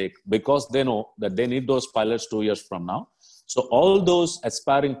intake because they know that they need those pilots 2 years from now. So all those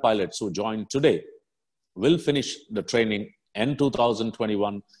aspiring pilots who join today will finish the training in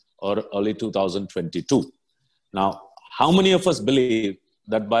 2021 or early 2022. Now, how many of us believe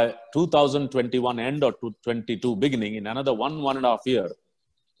that by 2021 end or 2022 beginning, in another 1.5 years,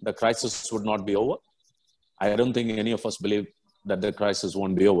 the crisis would not be over? I don't think any of us believe that the crisis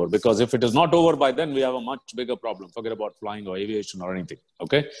won't be over, because if it is not over by then, we have a much bigger problem. Forget about flying or aviation or anything.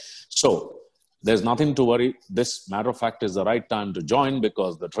 Okay. So there's nothing to worry. This, matter of fact, is the right time to join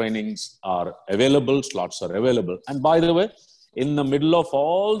because the trainings are available, slots are available. And by the way, in the middle of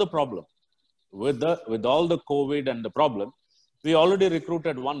all the problem, with all the COVID and the problem, we already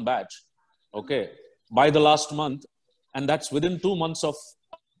recruited one batch, okay, by the last month, and that's within 2 months of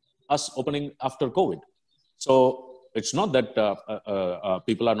us opening after COVID. So it's not that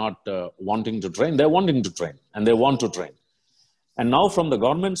people are not wanting to train. They're wanting to train, and they want to train. And now from the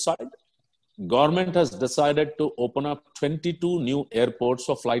government side, government has decided to open up 22 new airports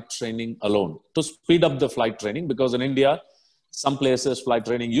for flight training alone to speed up the flight training, because in India, some places flight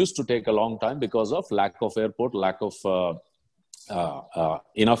training used to take a long time because of lack of airport, lack of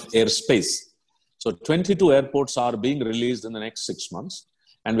enough airspace. So 22 airports are being released in the next 6 months.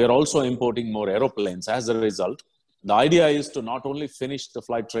 And we're also importing more aeroplanes as a result. The idea is to not only finish the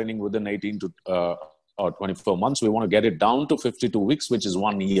flight training within 18 to or 24 months, we want to get it down to 52 weeks, which is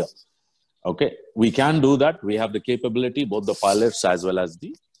 1 year. Okay, we can do that. We have the capability, both the pilots as well as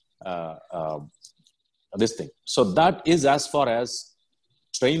the this thing. So that is as far as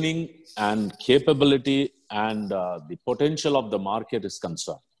training and capability and the potential of the market is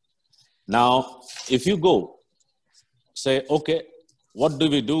concerned. Now, if you go say, okay, what do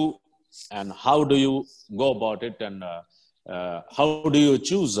we do and how do you go about it, and how do you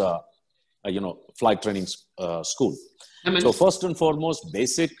choose flight training school? So first and foremost,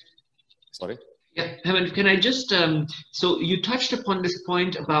 basic. Sorry. Yeah, Hemant, can I just, so you touched upon this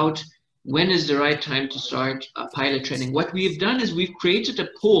point about when is the right time to start pilot training. What we've done is we've created a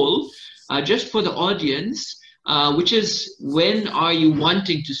poll just for the audience, which is, when are you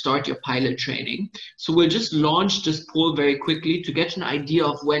wanting to start your pilot training? So we'll just launch this poll very quickly to get an idea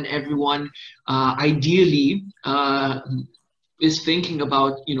of when everyone ideally is thinking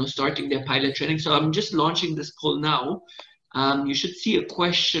about, starting their pilot training. So I'm just launching this poll now. You should see a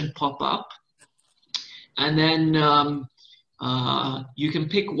question pop up, and then you can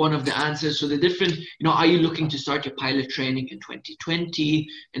pick one of the answers. So the different, are you looking to start your pilot training in 2020,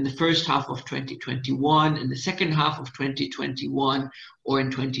 in the first half of 2021, in the second half of 2021, or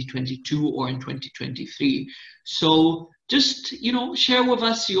in 2022, or in 2023? So just, share with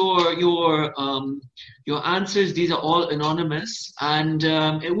us your answers. These are all anonymous, and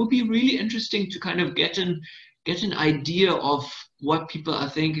it would be really interesting to kind of get an idea of what people are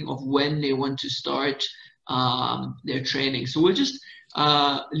thinking of when they want to start their training. So we'll just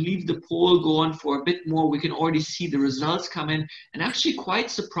leave the poll go on for a bit more. We can already see the results come in, and actually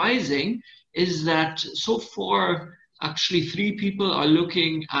quite surprising is that so far actually 3 people are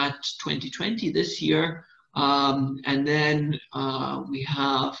looking at 2020 this year, and then we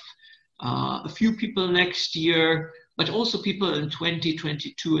have a few people next year, but also people in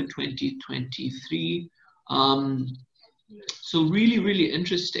 2022 and 2023. So really, really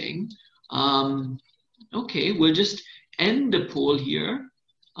interesting. Okay, we'll just end the poll here,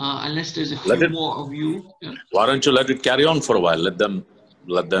 unless there's a few more of you. Yeah. Why don't you let it carry on for a while? Let them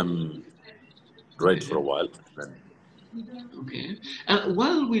write for a while. Okay.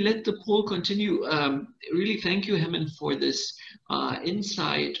 While we let the poll continue, really thank you, Hemant, for this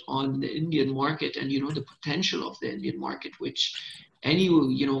insight on the Indian market and the potential of the Indian market, which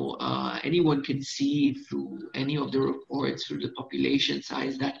anyone can see through any of the reports, through the population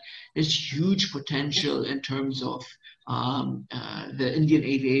size, that there's huge potential in terms of the Indian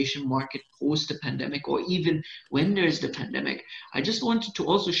aviation market post the pandemic, or even when there's the pandemic. I just wanted to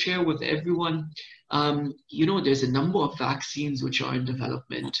also share with everyone, there's a number of vaccines which are in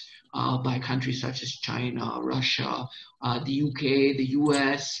development by countries such as China, Russia, the UK, the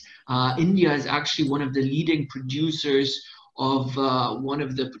US. India is actually one of the leading producers of one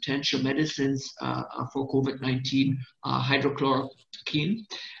of the potential medicines for COVID-19, hydrochloroquine.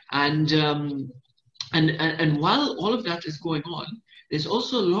 And while all of that is going on, there's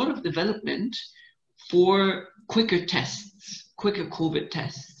also a lot of development for quicker tests, quicker COVID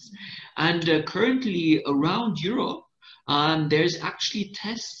tests. And currently around Europe, there's actually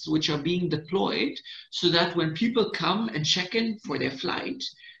tests which are being deployed so that when people come and check in for their flight,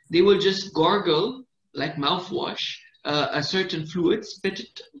 they will just gargle like mouthwash a certain fluid, spit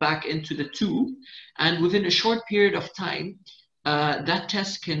it back into the tube, and within a short period of time, that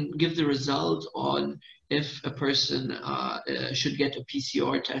test can give the result on if a person should get a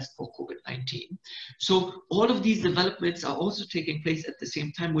PCR test for COVID-19. So all of these developments are also taking place at the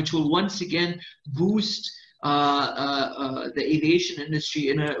same time, which will once again boost the aviation industry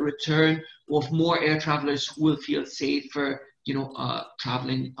in a return of more air travelers who will feel safer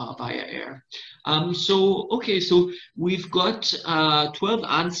traveling via air. So we've got 12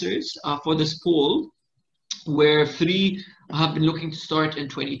 answers for this poll, where 3 have been looking to start in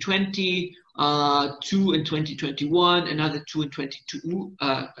 2020, 2 in 2021, another 2 in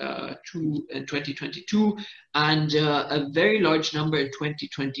 2022, and a very large number in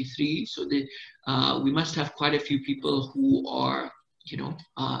 2023. So we must have quite a few people who are,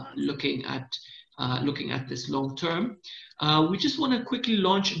 looking at this long term. We just want to quickly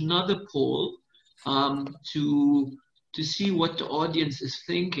launch another poll to see what the audience is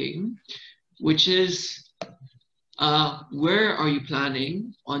thinking, which is, where are you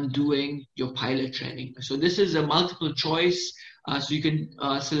planning on doing your pilot training? So this is a multiple choice, so you can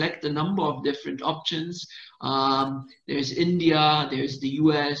select a number of different options. There's India, there's the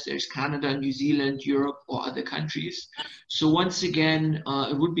US, there's Canada, New Zealand, Europe, or other countries. So once again,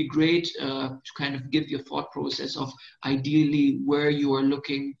 it would be great to kind of give your thought process of ideally where you are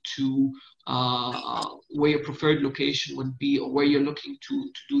looking to, where your preferred location would be, or where you're looking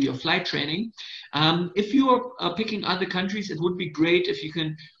to do your flight training. If you are picking other countries, it would be great if you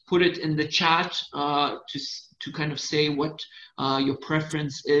can put it in the chat to kind of say what your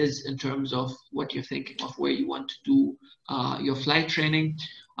preference is in terms of what you're thinking of where you want to do your flight training.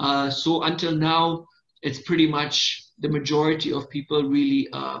 So until now, it's pretty much the majority of people really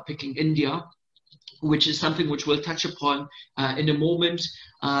picking India, which is something which we'll touch upon in a moment.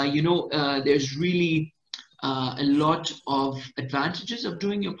 There's really a lot of advantages of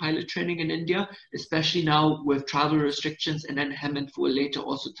doing your pilot training in India, especially now with travel restrictions, and then Hemant will later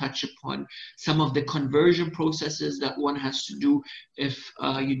also touch upon some of the conversion processes that one has to do if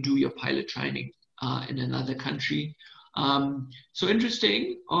you do your pilot training in another country. So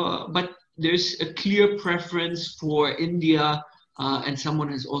interesting, but there's a clear preference for India, and someone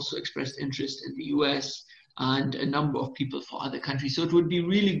has also expressed interest in the US, and a number of people for other countries. So it would be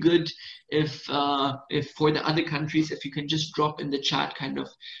really good if for the other countries, if you can just drop in the chat kind of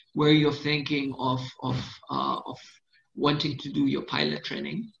where you're thinking of wanting to do your pilot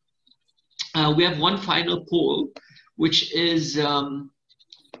training. We have one final poll, which is,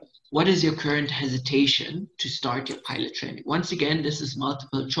 what is your current hesitation to start your pilot training? Once again, this is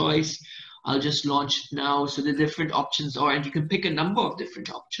multiple choice. I'll just launch it now. So the different options are, and you can pick a number of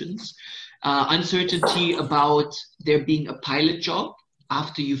different options. Uncertainty about there being a pilot job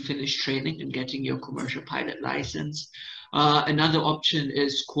after you finish training and getting your commercial pilot license. Another option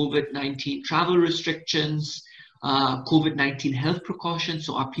is COVID-19 travel restrictions, COVID-19 health precautions.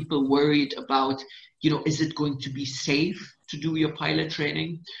 So are people worried about, is it going to be safe to do your pilot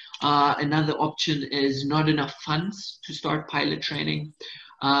training? Another option is not enough funds to start pilot training.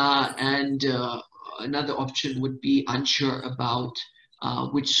 And another option would be unsure about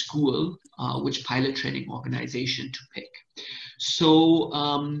which school, which pilot training organization to pick. So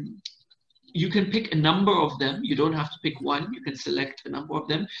you can pick a number of them. You don't have to pick one. You can select a number of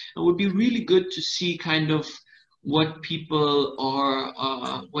them. It would be really good to see kind of what people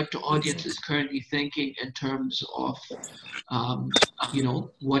are, what the audience is currently thinking in terms of,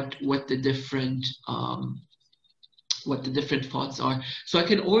 what the different thoughts are. So I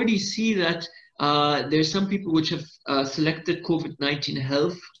can already see that There's some people which have selected COVID-19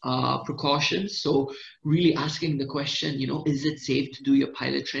 health precautions. So really asking the question, is it safe to do your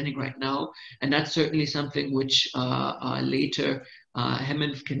pilot training right now? And that's certainly something which later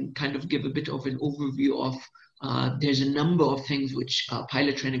Hemant can kind of give a bit of an overview of. There's a number of things which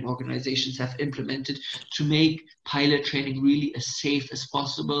pilot training organizations have implemented to make pilot training really as safe as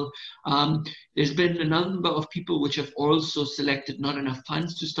possible. There's been a number of people which have also selected not enough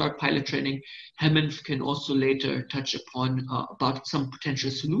funds to start pilot training. Hemant can also later touch upon about some potential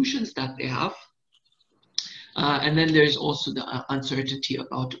solutions that they have. And then there's also the uncertainty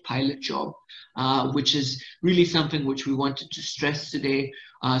about the pilot job, which is really something which we wanted to stress today,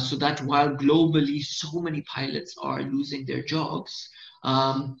 so that while globally so many pilots are losing their jobs,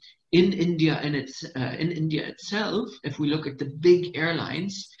 in India itself, if we look at the big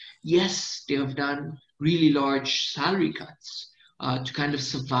airlines, yes, they have done really large salary cuts to kind of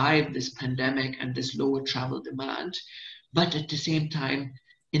survive this pandemic and this lower travel demand. But at the same time,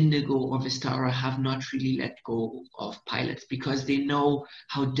 Indigo or Vistara have not really let go of pilots because they know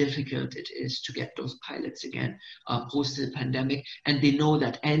how difficult it is to get those pilots again post the pandemic. And they know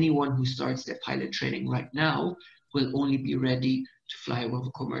that anyone who starts their pilot training right now will only be ready to fly with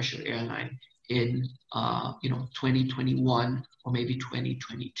a commercial airline in 2021 or maybe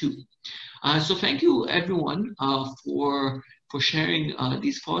 2022. So thank you everyone for sharing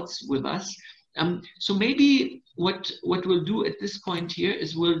these thoughts with us. So maybe what we'll do at this point here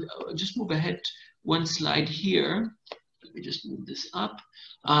is we'll just move ahead one slide here. Let me just move this up,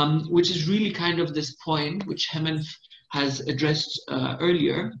 which is really kind of this point which Hemant has addressed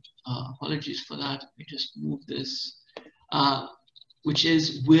earlier. Apologies for that. Let me just move this. Which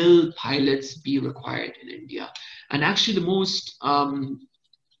is, will pilots be required in India? And actually the most,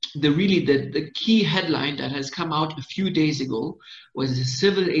 the key headline that has come out a few days ago was the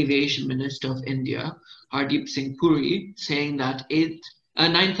Civil Aviation Minister of India, Hardeep Singh Puri, saying that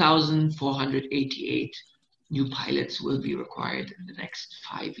 9,488 new pilots will be required in the next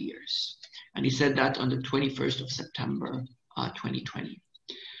 5 years. And he said that on the 21st of September, 2020.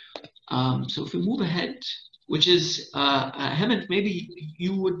 So if we move ahead, which is, Hemant, maybe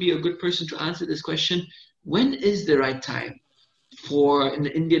you would be a good person to answer this question. When is the right time for an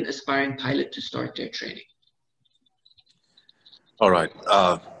Indian aspiring pilot to start their training? All right,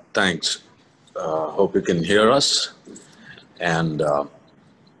 thanks. Hope you can hear us. And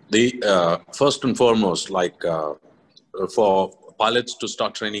first and foremost, for pilots to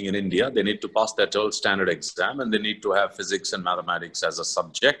start training in India, they need to pass their 12th standard exam and they need to have physics and mathematics as a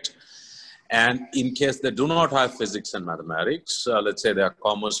subject. And in case they do not have physics and mathematics, let's say they are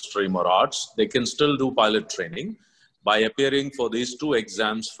commerce stream or arts, they can still do pilot training by appearing for these two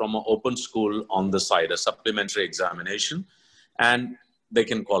exams from an open school on the side, a supplementary examination, and they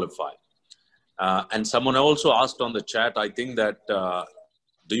can qualify. And someone also asked on the chat, I think that,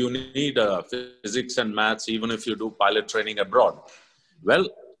 do you need physics and maths even if you do pilot training abroad? Well,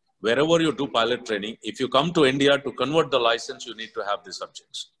 wherever you do pilot training, if you come to India to convert the license, you need to have these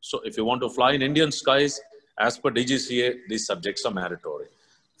subjects. So if you want to fly in Indian skies, as per DGCA, these subjects are mandatory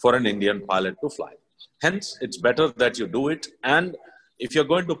for an Indian pilot to fly. Hence, it's better that you do it. And if you're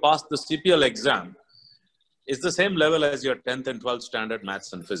going to pass the CPL exam, it's the same level as your 10th and 12th standard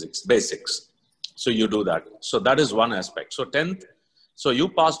maths and physics, basics. So you do that. So that is one aspect. So 10th, so you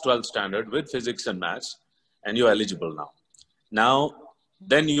pass 12th standard with physics and maths, and you're eligible now. Now,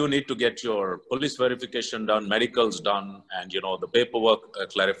 then you need to get your police verification done, medicals done, and the paperwork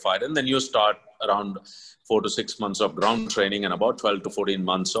clarified. And then you start around 4 to 6 months of ground training and about 12 to 14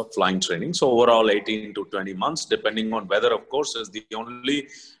 months of flying training. So overall 18 to 20 months, depending on weather, of course, is the only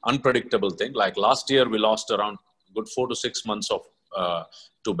unpredictable thing. Like last year, we lost around good 4 to 6 months of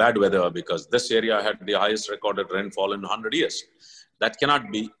to bad weather because this area had the highest recorded rainfall in 100 years. That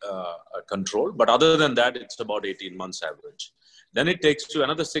cannot be controlled. But other than that, it's about 18 months average. Then it takes you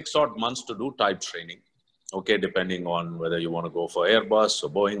another 6 odd months to do type training, okay, depending on whether you want to go for Airbus or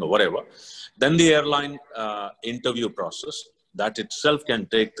Boeing or whatever. Then the airline interview process, that itself can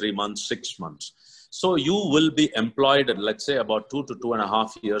take 3 months, 6 months. So you will be employed at, let's say, about 2 to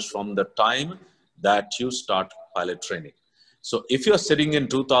 2.5 years from the time that you start pilot training. So if you're sitting in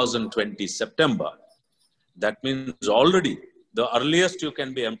 2020 September, that means already the earliest you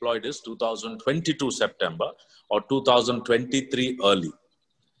can be employed is 2022 September or 2023 early.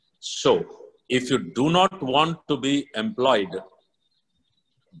 So if you do not want to be employed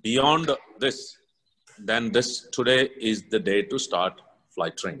beyond this, then today is the day to start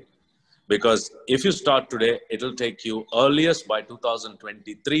flight training. Because if you start today, it'll take you earliest by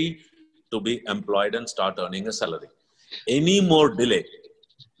 2023 to be employed and start earning a salary. Any more delay,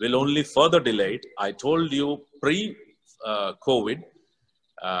 will only further delay it. I told you pre-COVID,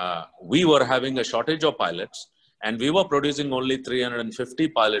 we were having a shortage of pilots, and we were producing only 350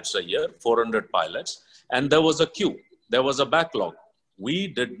 pilots a year, 400 pilots, and there was a queue, there was a backlog. We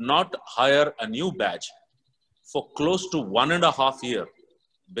did not hire a new batch for close to 1.5 years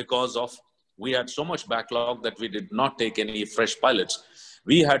because of we had so much backlog that we did not take any fresh pilots.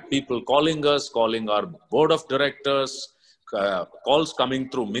 We had people calling us, calling our board of directors, calls coming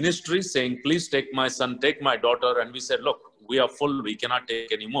through ministry saying, please take my son, take my daughter. And we said, look, we are full, we cannot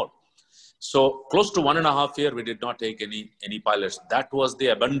take any more. So close to 1.5 years, we did not take any pilots. That was the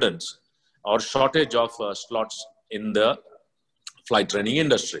abundance or shortage of slots in the flight training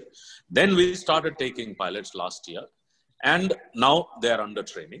industry. Then we started taking pilots last year, and now they are under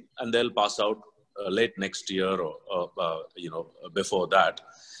training, and they'll pass out late next year or before that.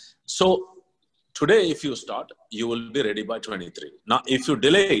 So today, if you start, you will be ready by 23. Now, if you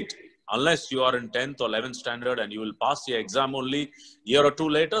delay it, unless you are in 10th or 11th standard and you will pass the exam only year or two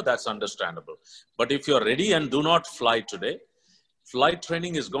later, that's understandable. But if you're ready and do not fly today, flight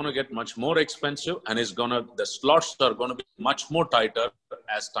training is going to get much more expensive, and the slots are going to be much more tighter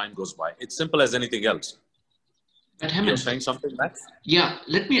as time goes by. It's simple as anything else. But You're saying something, Max? Yeah,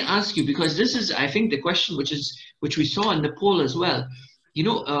 let me ask you, because this is, I think, the question which we saw in the poll as well.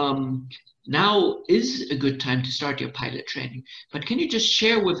 Now is a good time to start your pilot training, but can you just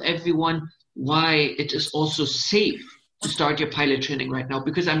share with everyone why it is also safe to start your pilot training right now?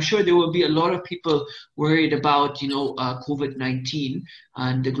 Because I'm sure there will be a lot of people worried about, COVID-19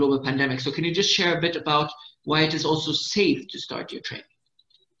 and the global pandemic. So can you just share a bit about why it is also safe to start your training?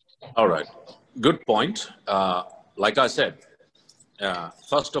 All right. Good point. Like I said,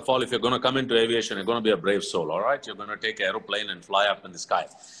 first of all, if you're going to come into aviation, you're going to be a brave soul, all right? You're going to take an aeroplane and fly up in the sky.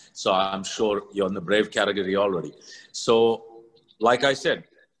 So I'm sure you're in the brave category already. So like I said,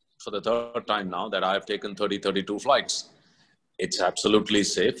 for the third time now that I've taken 32 flights, it's absolutely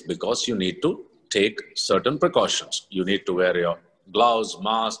safe because you need to take certain precautions. You need to wear your gloves,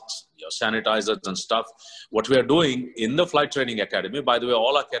 masks, your sanitizers and stuff. What we are doing in the Flight Training Academy, by the way,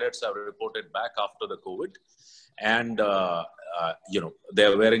 all our cadets have reported back after the COVID. And,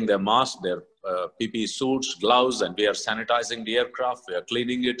 they're wearing their masks, their PPE suits, gloves, and we are sanitizing the aircraft. We are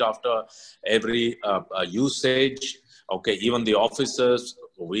cleaning it after every usage. Okay, even the officers,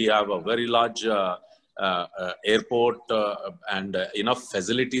 we have a very large airport and enough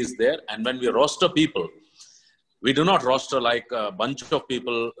facilities there. And when we roster people, we do not roster like a bunch of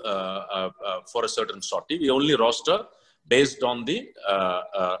people for a certain sortie. We only roster based on the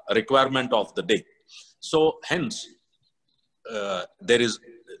requirement of the day. So hence, there is,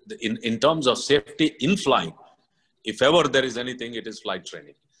 in terms of safety in flying, if ever there is anything, it is flight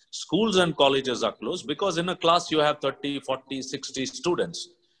training. Schools and colleges are closed because in a class you have 30, 40, 60 students.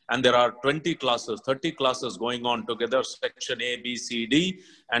 And there are 20 classes, 30 classes going on together, section A, B, C, D,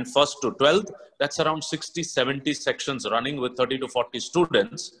 and 1st to 12th. That's around 60, 70 sections running with 30 to 40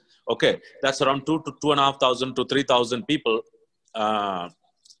 students. Okay, that's around 2,500 to 3,000 people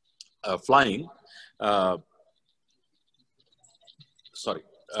flying.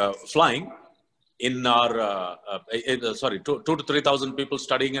 Flying in our, 2 to 3,000 people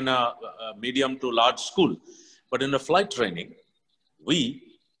studying in a medium to large school. But in a flight training,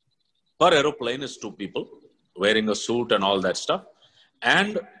 per aeroplane is 2 people wearing a suit and all that stuff.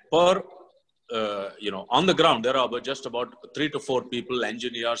 And per, on the ground, there are just about 3 to 4 people,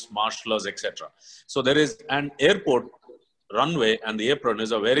 engineers, marshals, etc. So there is an airport runway, and the apron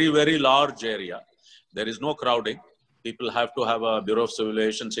is a very, very large area. There is no crowding. People have to have a Bureau of Civil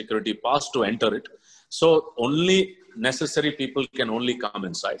Aviation security pass to enter it. So only necessary people can only come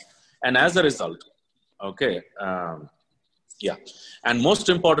inside. And as a result, okay, and most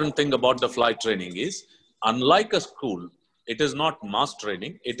important thing about the flight training is, unlike a school, it is not mass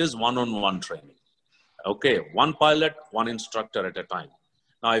training, it is one-on-one training. Okay, one pilot, one instructor at a time.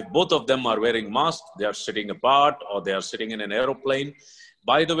 Now, if both of them are wearing masks, they are sitting apart or they are sitting in an aeroplane.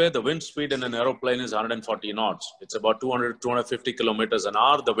 By the way, the wind speed in an aeroplane is 140 knots. It's about 200, 250 kilometers an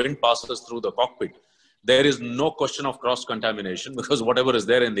hour. The wind passes through the cockpit. There is no question of cross-contamination because whatever is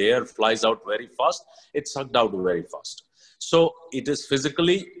there in the air flies out very fast. It's sucked out very fast. So it is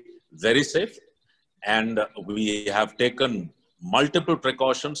physically very safe. And we have taken multiple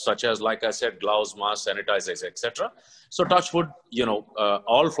precautions, such as, like I said, gloves, masks, sanitizers, etc. So touch wood,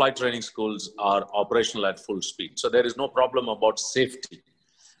 all flight training schools are operational at full speed. So there is no problem about safety.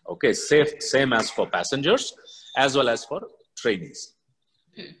 Okay, same as for passengers as well as for trainees.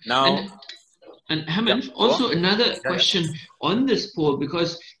 Now, and Hemant, also another question on this poll,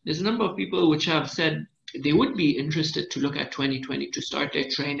 because there's a number of people which have said they would be interested to look at 2020 to start their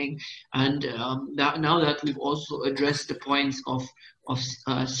training. And now that we've also addressed the points of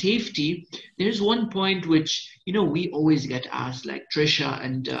safety, there's one point which we always get asked, like Trisha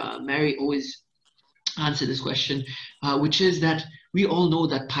and Mary always answer this question, which is that we all know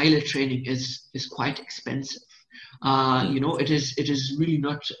that pilot training is quite expensive. It is really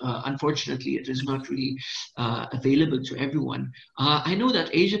not, unfortunately, it is not really available to everyone. I know that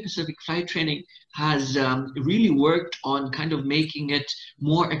Asia Pacific Flight Training has really worked on kind of making it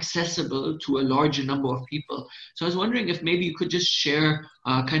more accessible to a larger number of people. So I was wondering if maybe you could just share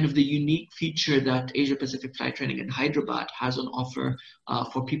kind of the unique feature that Asia Pacific Flight Training in Hyderabad has on offer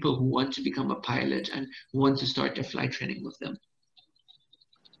for people who want to become a pilot and who want to start their flight training with them.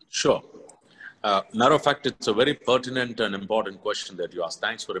 Sure. Matter of fact, it's a very pertinent and important question that you asked.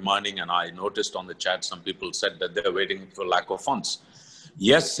 Thanks for reminding. And I noticed on the chat, some people said that they're waiting for lack of funds.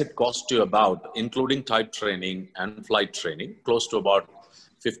 Yes, it costs you about, including type training and flight training, close to about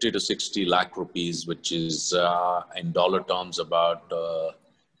 50 to 60 lakh rupees, which is in dollar terms about,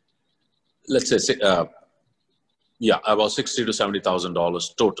 let's say, about $60,000 to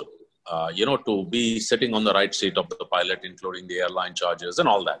 $70,000 total. To be sitting on the right seat of the pilot, including the airline charges and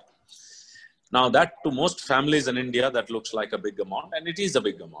all that. Now that to most families in India, that looks like a big amount, and it is a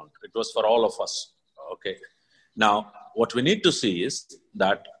big amount. It was for all of us. Okay. Now, what we need to see is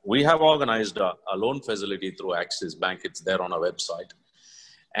that we have organized a loan facility through Axis Bank. It's there on our website.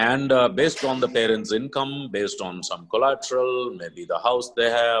 And based on the parents' income, based on some collateral, maybe the house they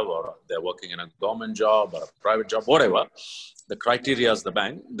have, or they're working in a government job or a private job, whatever, the criteria is the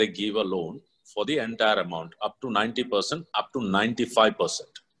bank, they give a loan for the entire amount, up to 90%, up to 95%.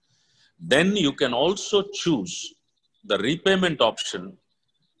 Then you can also choose the repayment option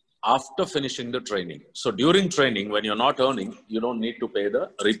after finishing the training. So during training, when you're not earning, you don't need to pay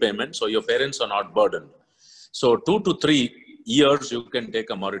the repayment, so your parents are not burdened. So 2 to 3 years, you can take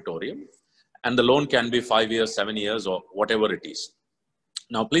a moratorium, and the loan can be 5 years, 7 years, or whatever it is.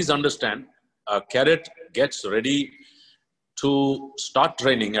 Now, please understand, a cadet gets ready to start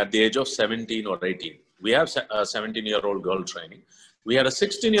training at the age of 17 or 18. We have a 17-year-old girl training. We had a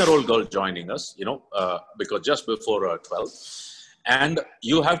 16-year-old girl joining us, because just before 12. And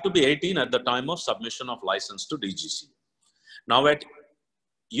you have to be 18 at the time of submission of license to DGC. Now,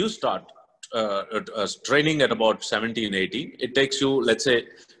 you start training at about 17, 18. It takes you, let's say,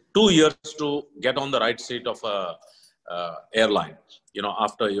 2 years to get on the right seat of a airline.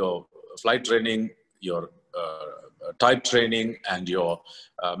 After your flight training, your type training, and your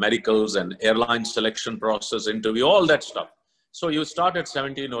medicals and airline selection process, interview, all that stuff. So you start at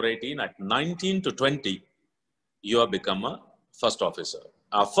 17 or 18. At 19 to 20, you have become a first officer.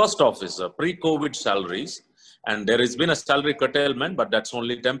 Our first officer, pre-COVID salaries, and there has been a salary curtailment, but that's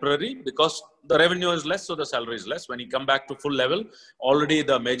only temporary because the revenue is less, so the salary is less. When you come back to full level, already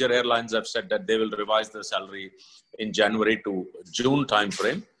the major airlines have said that they will revise the salary in January to June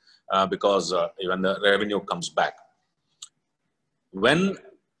timeframe because even the revenue comes back. When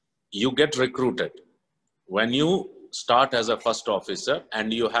you get recruited, when you start as a first officer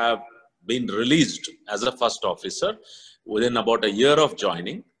and you have been released as a first officer, within about a year of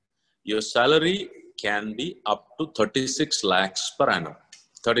joining, your salary can be up to 36 lakhs per annum.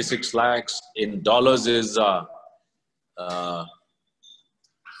 36 lakhs in dollars is, about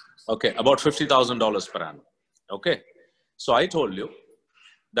 $50,000 per annum. Okay. So I told you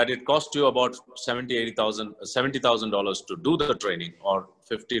that it cost you about $70,000 to do the training, or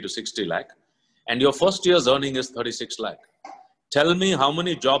 50 to 60 lakh. And your first year's earning is 36 lakh. Tell me how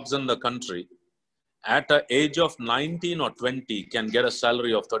many jobs in the country at the age of 19 or 20 can get a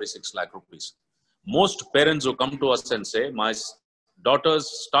salary of 36 lakh rupees. Most parents who come to us and say, my daughter's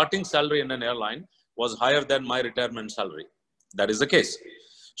starting salary in an airline was higher than my retirement salary. That is the case.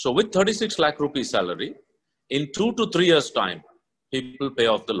 So with 36 lakh rupee salary, in 2 to 3 years time, people pay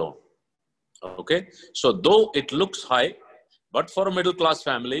off the loan. Okay. So though it looks high, but for a middle class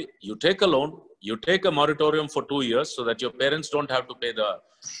family, you take a loan, you take a moratorium for 2 years so that your parents don't have to pay the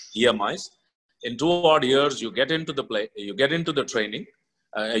EMIs. In 2 odd years, you get into the you get into the training,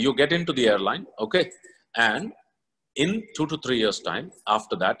 you get into the airline, okay? And in 2 to 3 years time,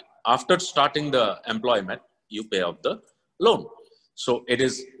 after that, after starting the employment, you pay off the loan. So it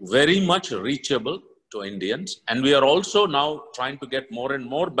is very much reachable to Indians. And we are also now trying to get more and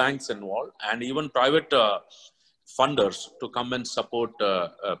more banks involved and even private funders to come and support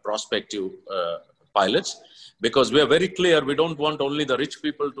prospective pilots, because we are very clear we don't want only the rich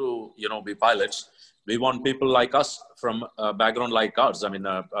people to be pilots. We want people like us from a background like ours. I mean,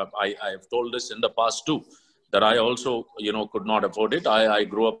 I have told this in the past too, that I also, could not afford it. I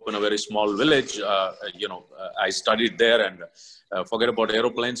grew up in a very small village. I studied there, and forget about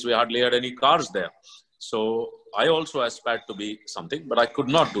aeroplanes. We hardly had any cars there. So I also aspired to be something, but I could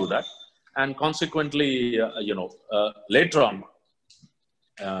not do that. And consequently, later on,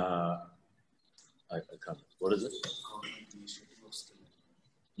 I can't, what is it?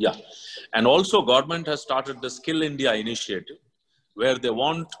 Yeah. And also government has started the Skill India initiative, where they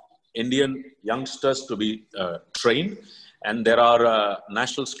want Indian youngsters to be trained. And there are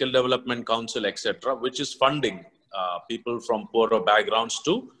National Skill Development Council, etc., which is funding people from poorer backgrounds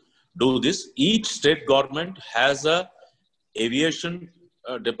to do this. Each state government has a aviation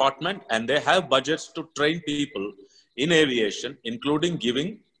department, and they have budgets to train people in aviation, including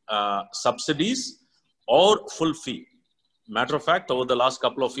giving subsidies or full fee. Matter of fact, over the last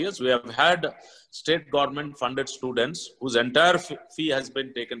couple of years, we have had state government funded students whose entire fee has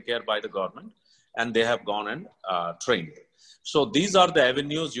been taken care by the government, and they have gone and trained. So these are the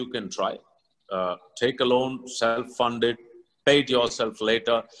avenues you can try. Take a loan, self-fund it, pay it yourself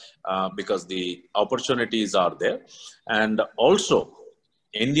later, because the opportunities are there. And also,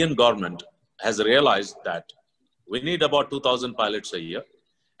 Indian government has realized that we need about 2,000 pilots a year,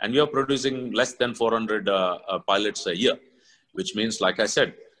 and we are producing less than 400 pilots a year, which means, like I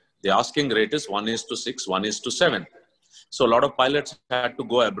said, the asking rate is 1:6, 1:7. So a lot of pilots had to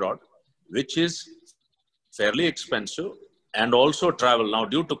go abroad, which is fairly expensive, and also travel. Now,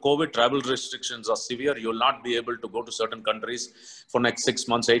 due to COVID, travel restrictions are severe. You will not be able to go to certain countries for next 6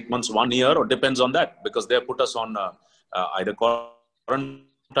 months, 8 months, 1 year, or depends on that, because they put us on either quarantine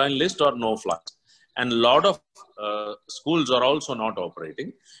list or no flights. And a lot of schools are also not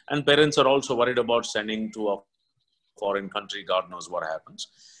operating, and parents are also worried about sending to a foreign country. God knows what happens.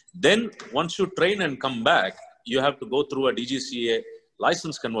 Then once you train and come back, you have to go through a DGCA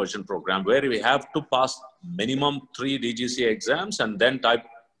license conversion program, where we have to pass minimum 3 DGCA exams and then type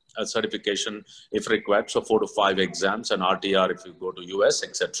a certification if required. So 4 to 5 exams and RTR if you go to US,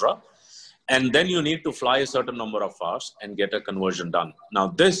 etc. And then you need to fly a certain number of hours and get a conversion done. Now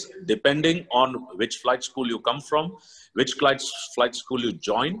this, depending on which flight school you come from, which flight school you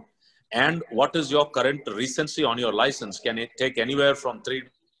join, and what is your current recency on your license. Can it take anywhere from 3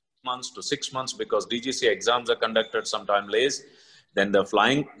 months to 6 months, because DGCA exams are conducted sometime late. Then the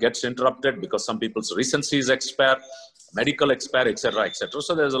flying gets interrupted because some people's recencies expire, medical expire, etc., etc.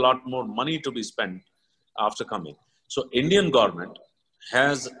 So there's a lot more money to be spent after coming. So Indian government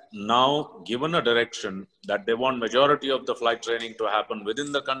has now given a direction that they want majority of the flight training to happen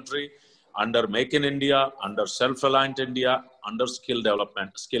within the country, under Make in India, under Self-Reliant India, under Skill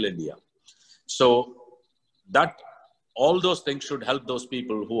Development, Skill India. So that all those things should help those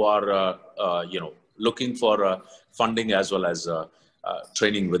people who are, looking for funding as well as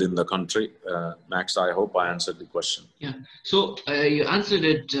training within the country. Max, I hope I answered the question. Yeah, so you answered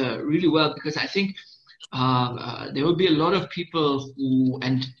it really well, because I think there will be a lot of people who,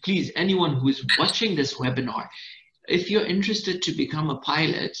 and please, anyone who is watching this webinar, if you're interested to become a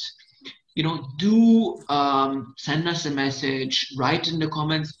pilot, do send us a message, write in the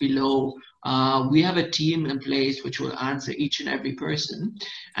comments below. We have a team in place which will answer each and every person.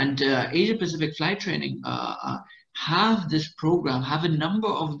 And Asia Pacific Flight Training have this program, have a number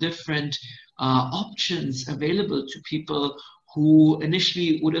of different options available to people who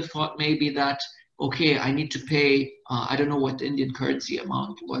initially would have thought maybe that, okay, I need to pay, I don't know what the Indian currency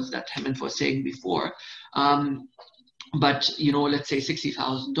amount was that Hemant was saying before, but let's say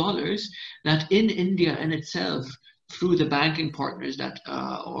 $60,000, that in India in itself, through the banking partners that,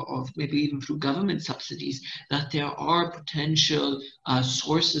 or maybe even through government subsidies, that there are potential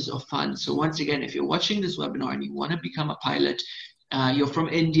sources of funds. So once again, if you're watching this webinar and you want to become a pilot, you're from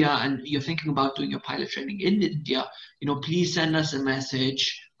India and you're thinking about doing your pilot training in India, please send us a message.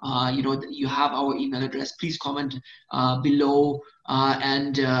 You have our email address. Please comment below,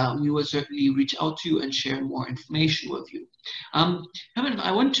 and we will certainly reach out to you and share more information with you.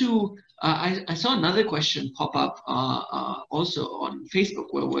 I want to, I saw another question pop up also on Facebook,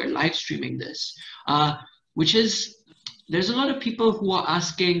 where we're live streaming this, which is, there's a lot of people who are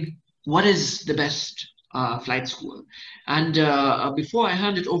asking, what is the best flight school? And before I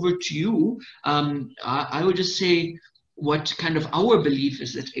hand it over to you, I would just say what kind of our belief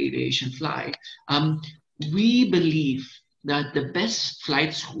is at Aviationfly. We believe that the best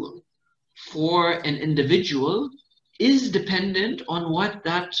flight school for an individual is dependent on what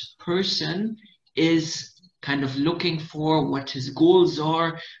that person is kind of looking for, what his goals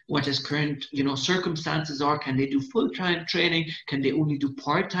are, what his current circumstances are. Can they do full-time training? Can they only do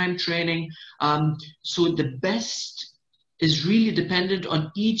part-time training? So the best is really dependent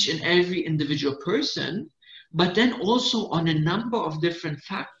on each and every individual person. but then also on a number of different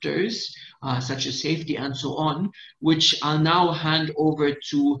factors, such as safety and so on, which I'll now hand over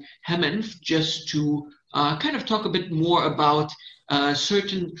to Hemanth just to kind of talk a bit more about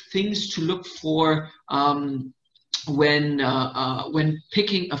certain things to look for when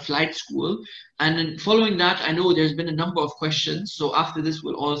picking a flight school. And then following that, I know there's been a number of questions. So after this,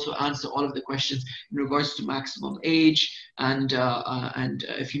 we'll also answer all of the questions in regards to maximum age and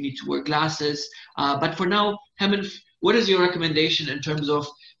if you need to wear glasses. But for now, Hemant, what is your recommendation in terms of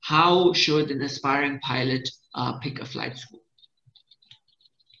how should an aspiring pilot pick a flight school?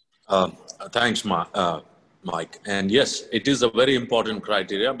 Thanks, Mike. And yes, it is a very important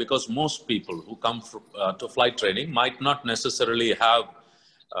criteria because most people who come to flight training might not necessarily have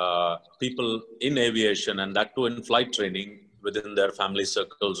people in aviation, and that too in flight training, within their family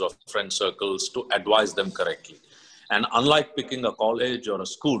circles or friend circles to advise them correctly. And unlike picking a college or a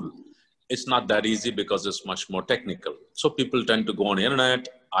school, it's not that easy because it's much more technical. So people tend to go on the internet.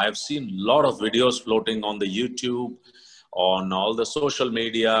 I have seen a lot of videos floating on the YouTube, on all the social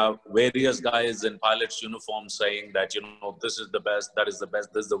media, various guys in pilots uniform saying that, you know, this is the best, that is the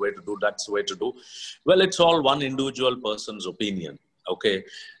best, this is the way to do, that's the way to do. Well, it's all one individual person's opinion. Okay,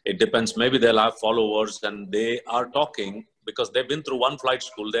 it depends. Maybe they'll have followers and they are talking because they've been through one flight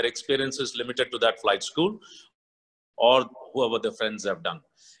school. Their experience is limited to that flight school or whoever their friends have done.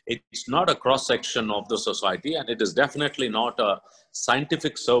 It's not a cross-section of the society, and it is definitely not a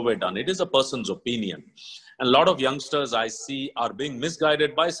scientific survey done. It is a person's opinion. And a lot of youngsters I see are being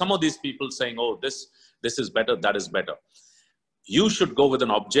misguided by some of these people saying, oh, this is better, that is better. You should go with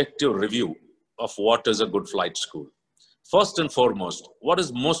an objective review of what is a good flight school. First and foremost, what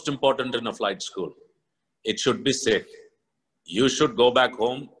is most important in a flight school? It should be safe. You should go back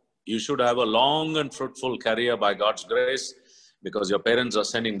home. You should have a long and fruitful career by God's grace, because your parents are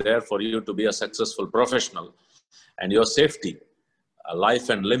sending there for you to be a successful professional. And your safety, life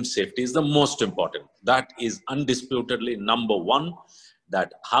and limb safety, is the most important. That is undisputedly number one.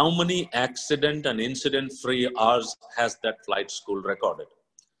 That how many accident and incident-free hours has that flight school recorded?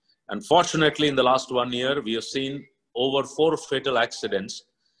 Unfortunately, in the last 1 year, we have seen over 4 fatal accidents,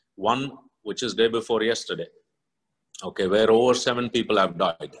 one which is day before yesterday, okay, where over 7 people have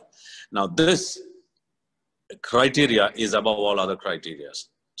died. Now, this criteria is above all other criteria.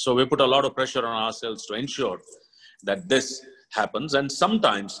 So we put a lot of pressure on ourselves to ensure that this happens. And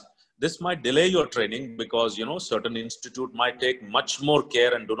sometimes this might delay your training because, you know, certain institute might take much more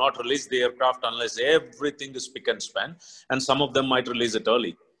care and do not release the aircraft unless everything is spick and span. And some of them might release it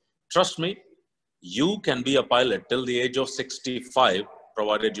early. Trust me, you can be a pilot till the age of 65,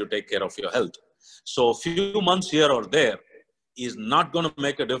 provided you take care of your health. So a few months here or there is not going to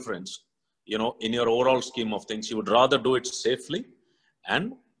make a difference, you know, in your overall scheme of things. You would rather do it safely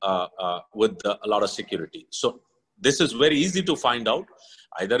and with a lot of security. So this is very easy to find out.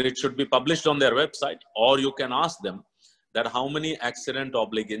 Either it should be published on their website, or you can ask them that how many accident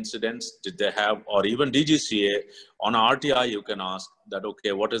oblique incidents did they have, or even DGCA on RTI, you can ask that,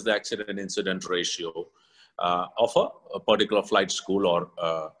 okay, what is the accident incident ratio of a particular flight school or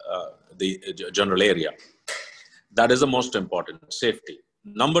the general area. That is the most important, safety.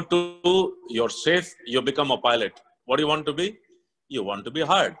 Number two, you're safe, you become a pilot. What do you want to be? You want to be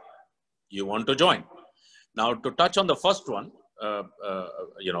hired. You want to join. Now, to touch on the first one,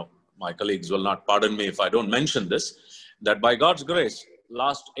 you know, my colleagues will not pardon me if I don't mention this, that by God's grace,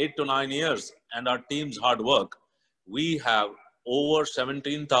 last 8 to 9 years and our team's hard work, we have over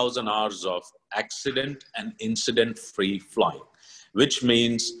 17,000 hours of accident and incident-free flying, which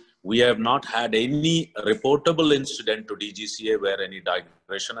means we have not had any reportable incident to DGCA where any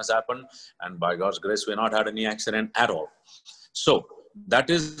digression has happened. And by God's grace, we have not had any accident at all. So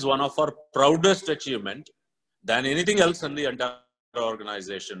that is one of our proudest achievement than anything else in the entire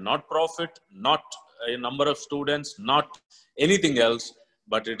organization. Not profit, not a number of students, not anything else,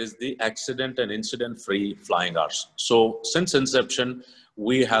 but it is the accident and incident-free flying hours. So since inception,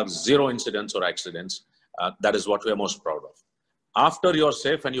 we have 0 incidents or accidents. That is what we are most proud of. After you're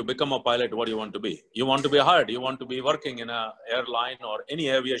safe and you become a pilot, what do you want to be? You want to be hired. You want to be working in an airline or any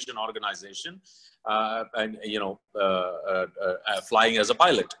aviation organization and, you know, flying as a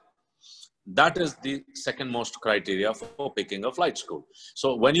pilot. That is the second most criteria for picking a flight school.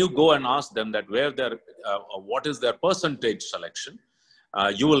 So when you go and ask them that where their, what is their percentage selection,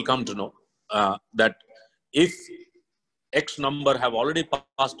 you will come to know that if X number have already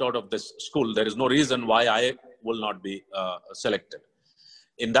passed out of this school, there is no reason why I will not be selected.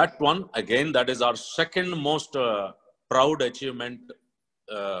 In that one, again, that is our second most proud achievement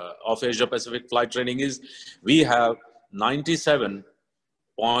of Asia Pacific flight training is we have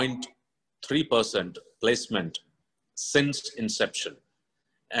 97.3% placement since inception.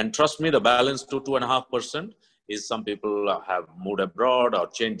 And trust me, the balance to 2.5% is some people have moved abroad or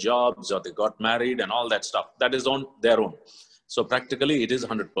changed jobs or they got married and all that stuff. That is on their own. So practically it is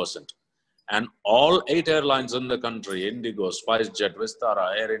 100%. And all 8 airlines in the country, Indigo, SpiceJet,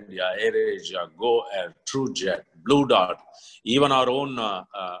 Vistara, Air India, AirAsia, Go Air, TrueJet, Blue Dart, even our own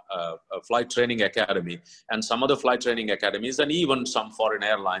flight training academy and some other flight training academies, and even some foreign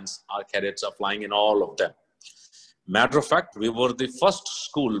airlines, our cadets are flying in all of them. Matter of fact, we were the first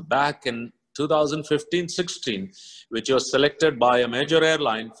school back in 2015-16, which was selected by a major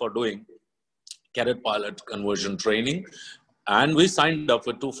airline for doing cadet pilot conversion training. And we signed up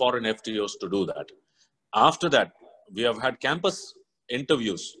with 2 foreign FTOs to do that. After that, we have had campus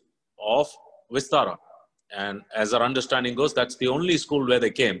interviews of Vistara. And as our understanding goes, that's the only school where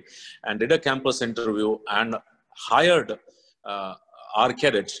they came and did a campus interview and hired our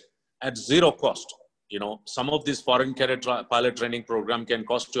cadets at 0 cost. You know, some of these foreign cadet pilot training program can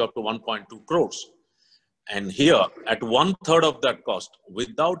cost you up to 1.2 crores. And here, at 1/3 of that cost,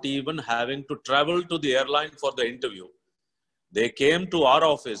 without even having to travel to the airline for the interview, they came to our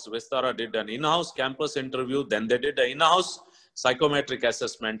office. Vistara did an in-house campus interview. Then they did an in-house psychometric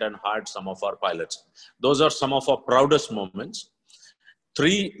assessment and hired some of our pilots. Those are some of our proudest moments.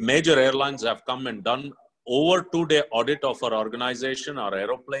 3 major airlines have come and done over 2-day audit of our organization, our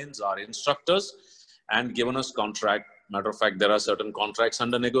aeroplanes, our instructors, and given us contract. Matter of fact, there are certain contracts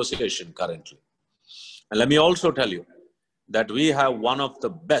under negotiation currently. And let me also tell you that we have one of the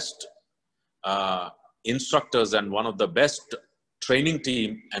best instructors and one of the best training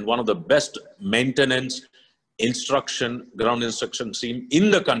team and one of the best maintenance ground instruction team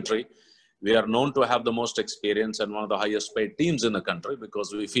in the country. We are known to have the most experience and one of the highest paid teams in the country,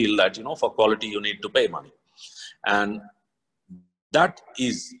 because we feel that, you know, for quality, you need to pay money. And that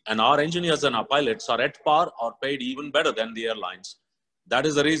is, and our engineers and our pilots are at par or paid even better than the airlines. That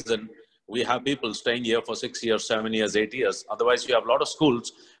is the reason we have people staying here for 6 years, 7 years, 8 years. Otherwise, we have a lot of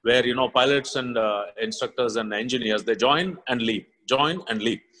schools where, you know, pilots and instructors and engineers, they join and leave,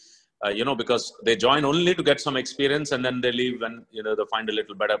 you know, because they join only to get some experience and then they leave when, you know, they find a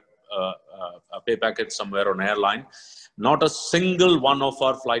little better pay packet somewhere on airline. Not a single one of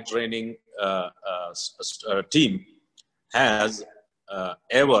our flight training team has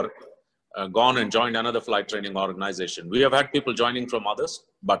ever gone and joined another flight training organization. We have had people joining from others,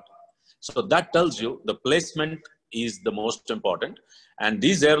 but so that tells you the placement is the most important. And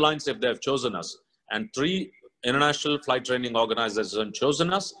these airlines, if they have chosen us, and 3 international flight training organizations have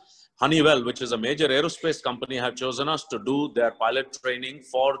chosen us, Honeywell, which is a major aerospace company, have chosen us to do their pilot training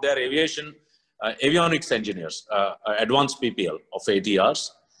for their avionics engineers, advanced PPL of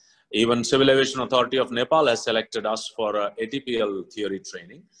ATRs. Even Civil Aviation Authority of Nepal has selected us for ATPL theory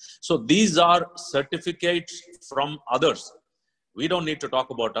training. So these are certificates from others. We don't need to talk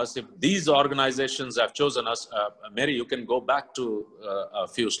about us. If these organizations have chosen us, Mary, you can go back to a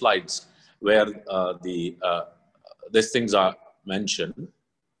few slides where these things are mentioned.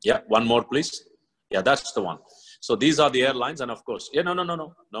 Yeah, one more, please. Yeah, that's the one. So these are the airlines, and of course, yeah,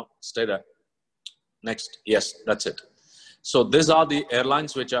 no, stay there. Next, yes, that's it. So these are the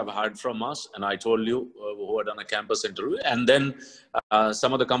airlines which I've heard from us, and I told you who had done a campus interview. And then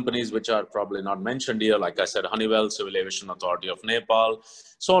some of the companies which are probably not mentioned here, like I said, Honeywell, Civil Aviation Authority of Nepal,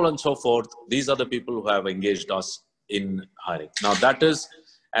 so on and so forth. These are the people who have engaged us in hiring. Now that is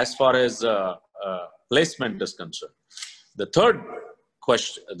as far as placement is concerned. The third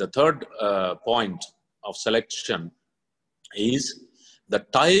question, the third point of selection is the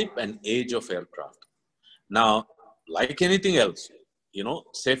type and age of aircraft. Now, like anything else, you know,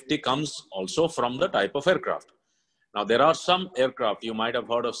 safety comes also from the type of aircraft. Now, there are some aircraft, you might have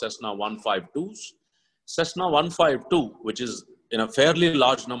heard of Cessna 152s. Cessna 152, which is in a fairly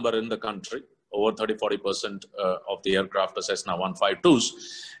large number in the country, over 30-40% of the aircraft are Cessna 152s.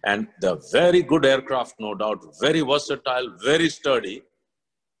 And they're very good aircraft, no doubt, very versatile, very sturdy,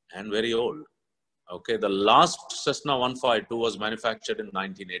 and very old. Okay, the last Cessna 152 was manufactured in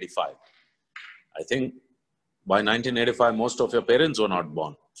 1985. I think by 1985, most of your parents were not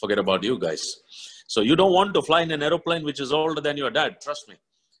born. Forget about you guys. So you don't want to fly in an aeroplane which is older than your dad, trust me.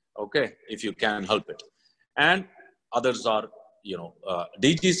 Okay, if you can help it. And others are, you know,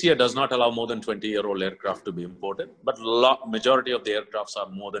 DGCA does not allow more than 20-year-old aircraft to be imported, but majority of the aircrafts are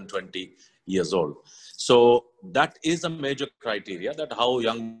more than 20 years old. So that is a major criteria, that how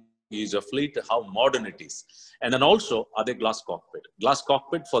young is a fleet, how modern it is. And then also, are they glass cockpit? Glass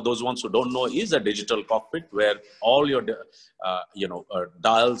cockpit, for those ones who don't know, is a digital cockpit where all your,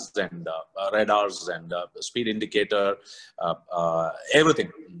 dials and radars and speed indicator,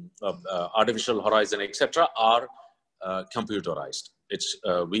 everything artificial horizon, etc., are computerized. It's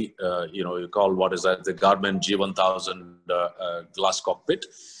you call what is that, the Garmin G1000 glass cockpit,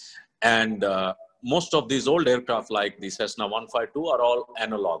 and most of these old aircraft like the Cessna 152 are all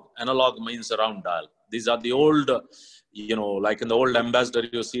analog. Analog means round dial. These are the old, like in the old Ambassador,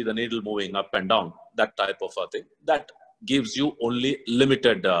 you see the needle moving up and down, that type of a thing. That gives you only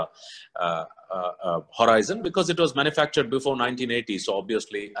limited horizon, because it was manufactured before 1980. So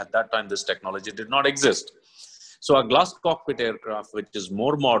obviously at that time, this technology did not exist. So a glass cockpit aircraft, which is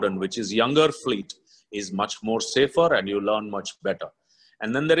more modern, which is younger fleet, is much more safer, and you learn much better.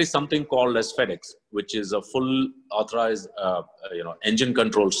 And then there is something called as FedEx, which is a full authorized, engine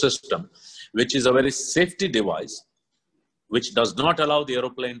control system, which is a very safety device, which does not allow the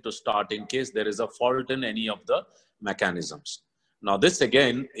aeroplane to start in case there is a fault in any of the mechanisms. Now, this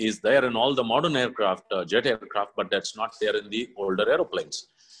again is there in all the modern aircraft, jet aircraft, but that's not there in the older aeroplanes.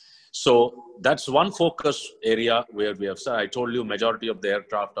 So that's one focus area where we have said, I told you majority of the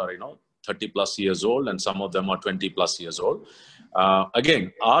aircraft are, 30 plus years old, and some of them are 20 plus years old.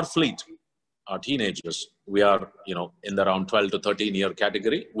 Again, our fleet, our teenagers, we are, in the around 12 to 13 year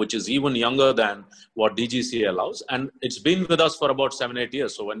category, which is even younger than what DGCA allows. And it's been with us for about 7-8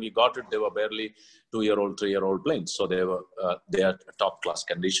 years. So when we got it, they were barely 2-year-old, 3-year-old planes. So they are top class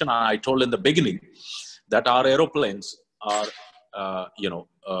condition. And I told in the beginning that our aeroplanes are,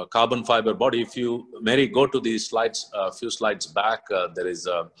 carbon fiber body. If you, Mary, go to these slides, a few slides back, there is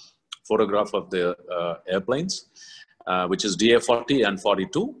a photograph of the airplanes, which is DA40 and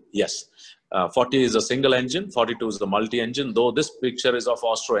 42. Yes. 40 is a single engine, 42 is the multi-engine, though this picture is of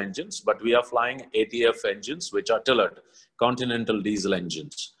Austro engines, but we are flying ATF engines, which are tillered, continental diesel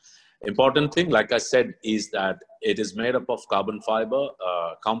engines. Important thing, like I said, is that it is made up of carbon fiber,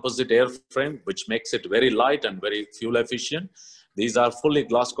 composite airframe, which makes it very light and very fuel efficient. These are fully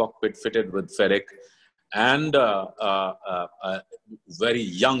glass cockpit fitted with FedEx, and very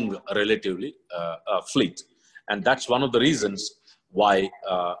young, relatively, fleet. And that's one of the reasons why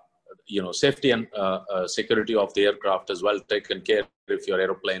safety and security of the aircraft is well taken care if your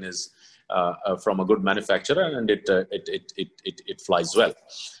aeroplane is from a good manufacturer and it flies well.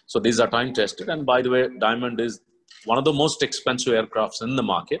 So these are time tested. And by the way, Diamond is one of the most expensive aircrafts in the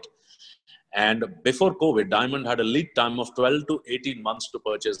market. And before COVID, Diamond had a lead time of 12 to 18 months to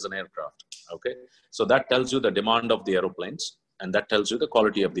purchase an aircraft. Okay, so that tells you the demand of the aeroplanes, and that tells you the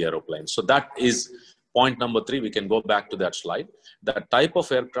quality of the aeroplane. So that is point number 3. We can go back to that slide. The type of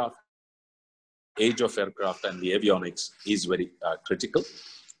aircraft, age of aircraft, and the avionics is very critical.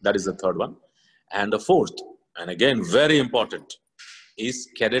 That is the third one. And the fourth, and again, very important, is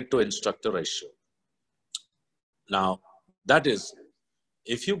cadet to instructor ratio. Now, that is,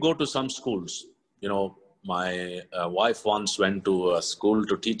 if you go to some schools, my wife once went to a school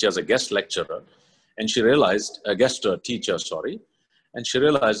to teach as a guest lecturer, and she realized, a guest teacher, sorry, and she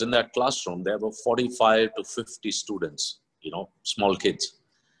realized in that classroom, there were 45 to 50 students, small kids.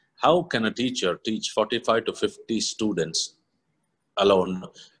 How can a teacher teach 45 to 50 students alone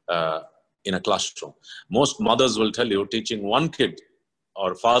in a classroom? Most mothers will tell you teaching one kid,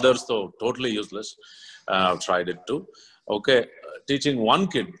 or fathers, though totally useless. I've tried it too. Okay, teaching one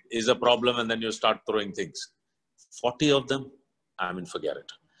kid is a problem, and then you start throwing things. 40 of them, forget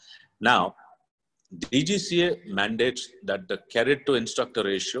it. Now, DGCA mandates that the cadet to instructor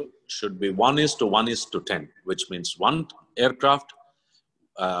ratio should be 1:1:10, which means one aircraft,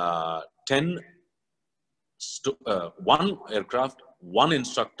 1 aircraft, 1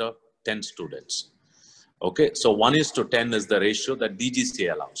 instructor, 10 students. Okay, so 1:10 is the ratio that DGCA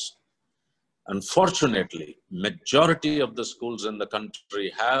allows. Unfortunately, majority of the schools in the country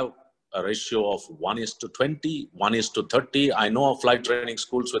have a ratio of 1:20, 1:30. I know of flight training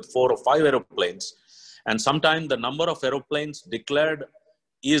schools with 4 or 5 aeroplanes, and sometimes the number of aeroplanes declared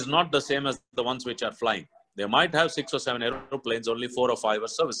is not the same as the ones which are flying. They might have 6 or 7 aeroplanes, only 4 or 5 are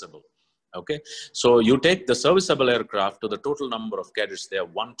serviceable. Okay, so you take the serviceable aircraft to the total number of cadets, they are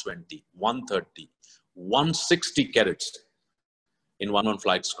 120, 130, 160 cadets in one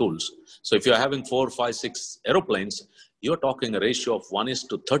flight schools. So if you're having 4, 5, 6 aeroplanes, you're talking a ratio of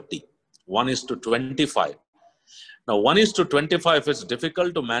 1:30, 1:25. Now, 1:25 is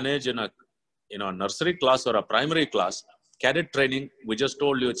difficult to manage in a nursery class or a primary class. Cadet training, we just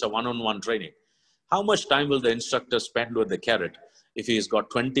told you it's a one-on-one training. How much time will the instructor spend with the cadet if he's got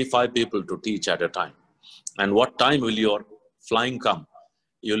 25 people to teach at a time? And what time will your flying come?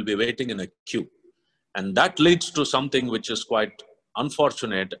 You'll be waiting in a queue. And that leads to something which is quite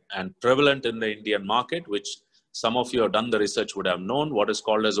unfortunate and prevalent in the Indian market, which some of you have done the research would have known, what is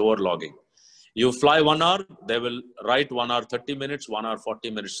called as overlogging. You fly 1 hour, they will write 1 hour 30 minutes, 1 hour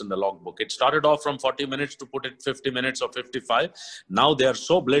 40 minutes in the logbook. It started off from 40 minutes to put it 50 minutes or 55. Now they are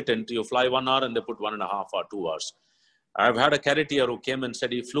so blatant, you fly 1 hour and they put 1.5 or 2 hours. I've had a cadetier who came and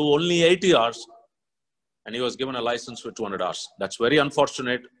said he flew only 80 hours and he was given a license with 200 hours. That's very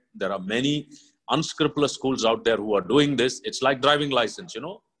unfortunate. There are many unscrupulous schools out there who are doing this. It's like driving license, you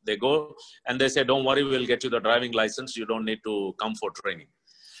know. They go and they say, don't worry, we'll get you the driving license. You don't need to come for training.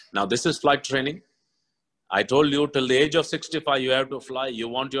 Now, this is flight training. I told you till the age of 65, you have to fly. You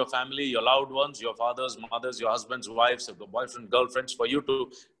want your family, your loved ones, your fathers, mothers, your husbands, wives, your boyfriend, girlfriends, for you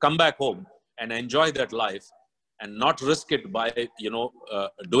to come back home and enjoy that life and not risk it by,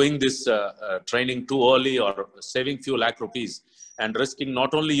 doing this training too early or saving few lakh rupees and risking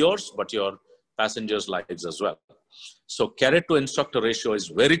not only yours, but your passengers' lives as well. So cadet to instructor ratio is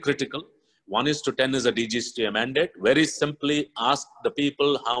very critical. 1:10 is a DGCA mandate. Very simply ask the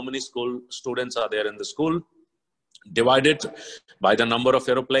people how many school students are there in the school. Divide it by the number of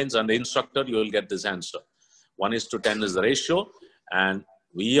aeroplanes and the instructor, you will get this answer. 1:10 is the ratio. And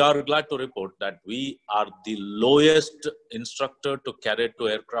we are glad to report that we are the lowest instructor to cadet to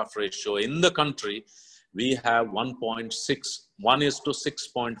aircraft ratio in the country. We have 1.6,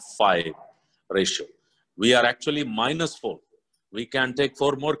 1:6.5 ratio. We are actually -4. We can take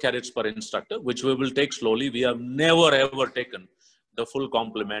 4 more cadets per instructor, which we will take slowly. We have never ever taken the full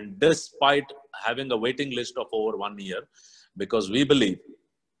complement despite having a waiting list of over 1 year, because we believe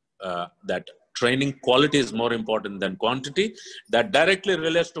that training quality is more important than quantity. That directly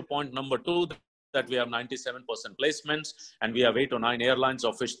relates to point number 2, that we have 97% placements and we have 8 or 9 airlines,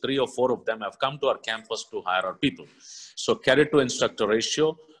 of which 3 or 4 of them have come to our campus to hire our people. So cadet to instructor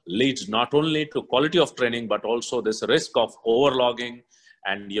ratio leads not only to quality of training, but also this risk of overlogging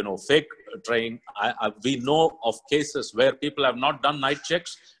and, fake training. We know of cases where people have not done night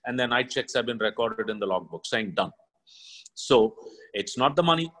checks and their night checks have been recorded in the logbook saying done. So it's not the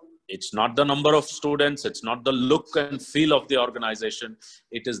money, it's not the number of students, it's not the look and feel of the organization.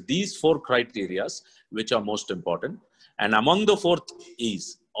 It is these 4 criteria which are most important. And among the 4th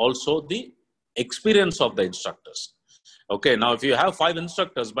is also the experience of the instructors. Okay, now if you have 5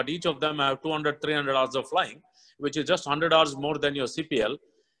 instructors, but each of them have 200, 300 hours of flying, which is just 100 hours more than your CPL,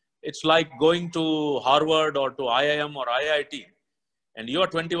 it's like going to Harvard or to IIM or IIT, and you are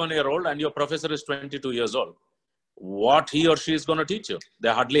 21-year-old and your professor is 22 years old. What he or she is going to teach you? They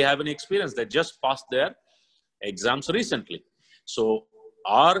hardly have any experience. They just passed their exams recently. So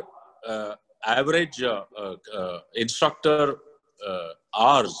our average instructor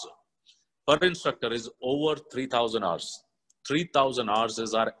hours per instructor is over 3,000 hours. 3,000 hours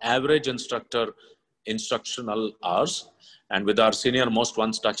is our average instructor instructional hours. And with our senior most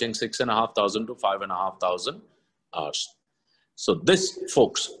ones touching 6,500 to 5,500 hours. So this,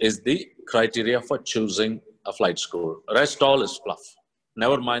 folks, is the criteria for choosing a flight school. Rest all is fluff.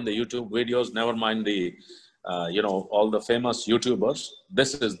 Never mind the YouTube videos, never mind the, all the famous YouTubers.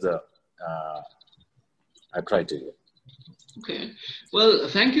 This is the criteria. Okay. Well,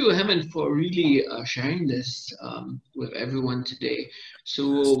 thank you, Hemant, for really sharing this with everyone today.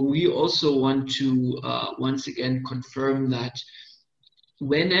 So we also want to once again confirm that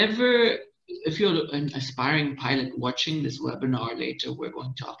if you're an aspiring pilot watching this webinar later, we're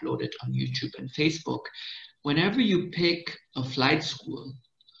going to upload it on YouTube and Facebook. Whenever you pick a flight school,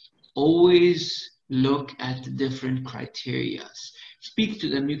 always look at the different criteria. Speak to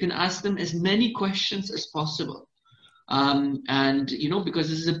them. You can ask them as many questions as possible. Because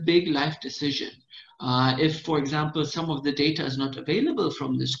this is a big life decision. If, for example, some of the data is not available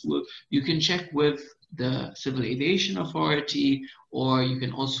from the school, you can check with the Civil Aviation Authority, or you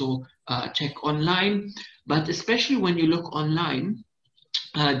can also check online. But especially when you look online,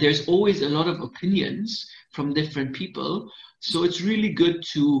 there's always a lot of opinions from different people. So it's really good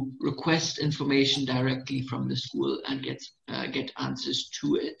to request information directly from the school and get answers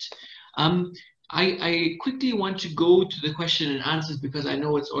to it. I quickly want to go to the question and answers, because I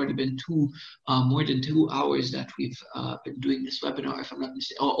know it's already been more than 2 hours that we've been doing this webinar, if I'm not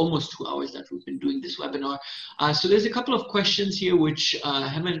mistaken, or almost 2 hours that we've been doing this webinar. So there's a couple of questions here which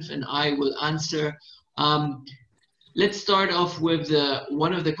Hemant and I will answer. Let's start off with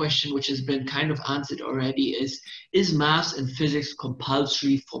one of the questions which has been kind of answered already is maths and physics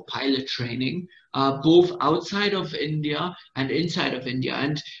compulsory for pilot training, both outside of India and inside of India?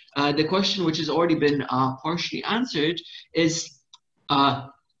 And the question which has already been partially answered is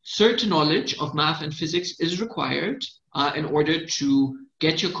certain knowledge of math and physics is required in order to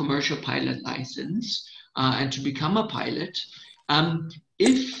get your commercial pilot license and to become a pilot.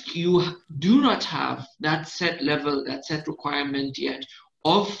 If you do not have that set level, that set requirement yet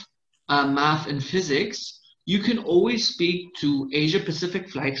of math and physics, you can always speak to Asia Pacific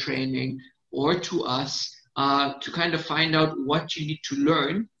Flight Training or to us to kind of find out what you need to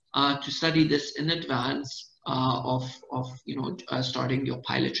learn to study this in advance of starting your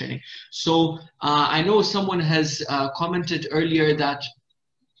pilot training. So I know someone has commented earlier that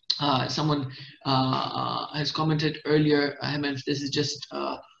someone has commented earlier, Hemant, this is just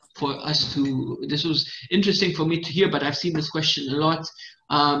for us to, this was interesting for me to hear, but I've seen this question a lot.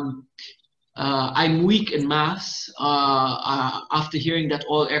 I'm weak in maths. After hearing that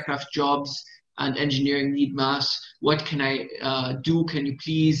all aircraft jobs and engineering need maths, what can I do? Can you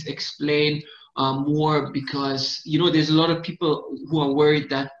please explain more? Because, you know, there's a lot of people who are worried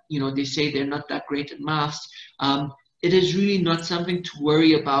that, you know, they say they're not that great at maths. It is really not something to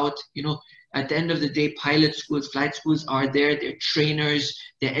worry about. You know, at the end of the day, pilot schools, flight schools are there. They're trainers,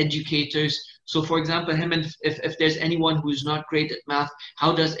 they're educators. So for example, if there's anyone who's not great at math,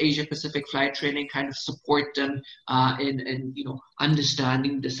 how does Asia Pacific Flight Training kind of support them in you know,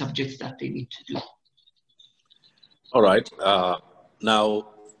 understanding the subjects that they need to do? All right. Now,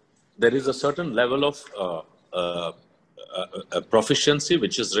 there is a certain level of proficiency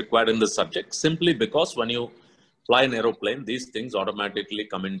which is required in the subject, simply because when you fly an aeroplane, these things automatically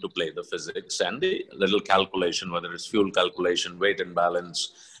come into play, the physics and the little calculation, whether it's fuel calculation, weight and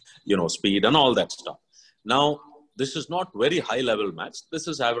balance, you know, speed and all that stuff. Now, this is not very high level maths. This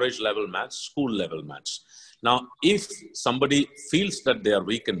is average level maths, school level maths. Now, if somebody feels that they are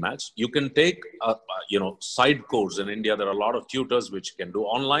weak in maths, you can take a side course. In India, there are a lot of tutors which can do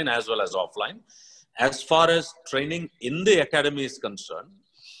online as well as offline. As far as training in the academy is concerned,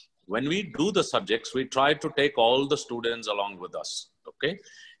 when we do the subjects, we try to take all the students along with us. Okay,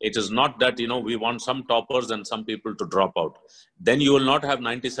 it is not that, you know, we want some toppers and some people to drop out. Then you will not have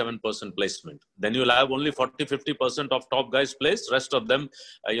 97% placement. Then you will have only 40-50% of top guys placed, rest of them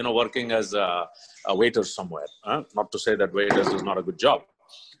working as waiters somewhere. Not to say that waiters is not a good job.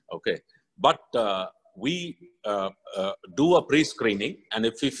 Okay, but we do a pre-screening, and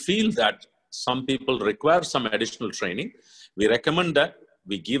if we feel that some people require some additional training, we recommend that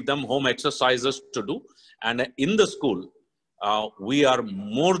we give them home exercises to do. And in the school, we are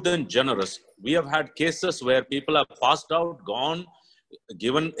more than generous. We have had cases where people have passed out, gone,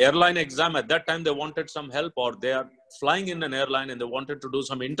 given airline exam. At that time, they wanted some help, or they are flying in an airline and they wanted to do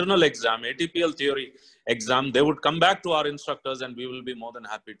some internal exam, ATPL theory exam. They would come back to our instructors and we will be more than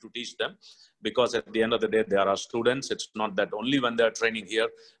happy to teach them, because at the end of the day, they are our students. It's not that only when they're training here,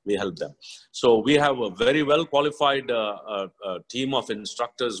 we help them. So we have a very well qualified team of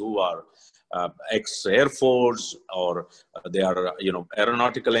instructors who are ex-Air Force, or they are,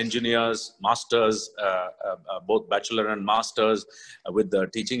 aeronautical engineers, masters, both bachelor and masters, with the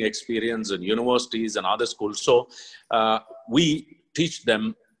teaching experience in universities and other schools. So we teach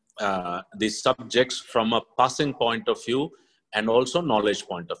them these subjects from a passing point of view and also knowledge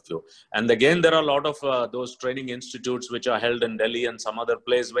point of view. And again, there are a lot of those training institutes which are held in Delhi and some other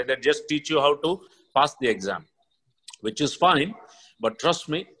place where they just teach you how to pass the exam, which is fine. But trust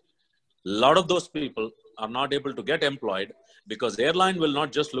me, a lot of those people are not able to get employed, because the airline will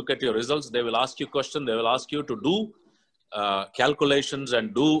not just look at your results. They will ask you questions. They will ask you to do calculations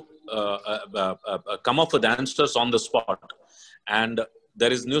and do come up with answers on the spot. And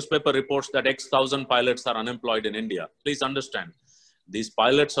there is newspaper reports that X thousand pilots are unemployed in India. Please understand, these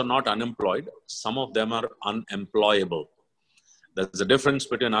pilots are not unemployed. Some of them are unemployable. There's a difference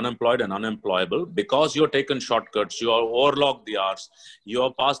between unemployed and unemployable, because you're taken shortcuts, you are overlogged the hours, you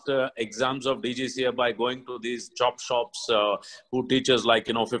have passed exams of DGCA by going to these job shops who teaches like,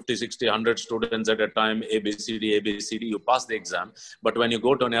 50, 60, 100 students at a time, ABCD, you pass the exam. But when you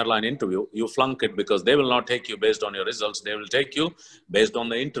go to an airline interview, you flunk it, because they will not take you based on your results. They will take you based on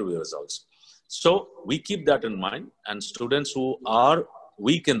the interview results. So we keep that in mind, and students who are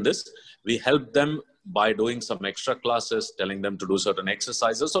weak in this, we help them by doing some extra classes, telling them to do certain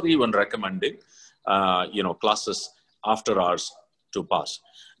exercises, or even recommending, classes after hours to pass.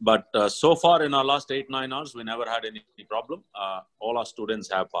 But so far in our last 8-9 hours, we never had any problem. All our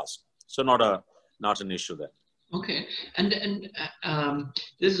students have passed. So not an issue there. Okay, and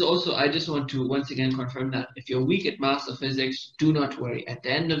this is also, I just want to once again confirm that if you're weak at maths or physics, do not worry. At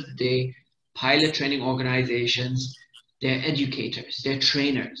the end of the day, pilot training organizations, they're educators, they're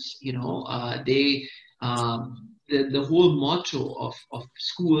trainers. The whole motto of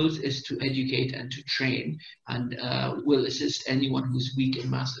schools is to educate and to train, and will assist anyone who's weak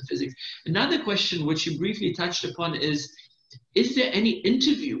in maths and physics. Another question which you briefly touched upon is there any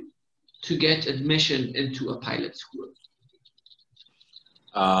interview to get admission into a pilot school?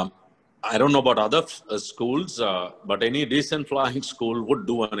 I don't know about other schools, but any decent flying school would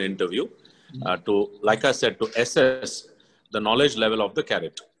do an interview to, like I said, to assess the knowledge level of the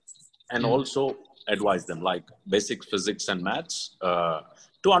cadet and Yeah. also advise them like basic physics and maths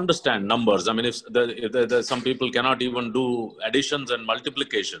to understand numbers. I mean, if some people cannot even do additions and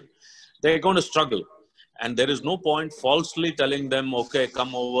multiplication, they're going to struggle. And there is no point falsely telling them, okay,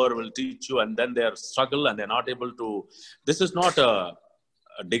 come over, we'll teach you, and then they struggle and they're not able to. This is not a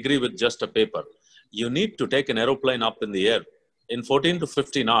degree with just a paper. You need to take an aeroplane up in the air. In 14 to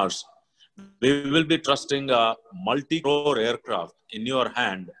 15 hours, we will be trusting a multi-crore aircraft in your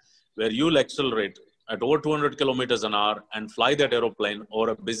hand where you'll accelerate at over 200 kilometers an hour and fly that aeroplane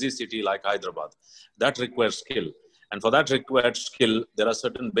over a busy city like Hyderabad. That requires skill. And for that required skill, there are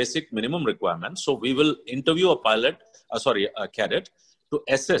certain basic minimum requirements. So we will interview a a cadet to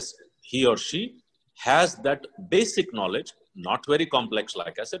assess he or she has that basic knowledge, not very complex,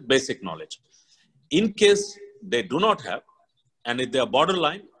 like I said, basic knowledge. In case they do not have, and if they are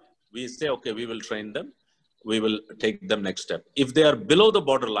borderline, we say, okay, we will train them. We will take them next step. If they are below the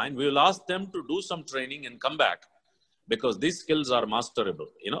borderline, we will ask them to do some training and come back because these skills are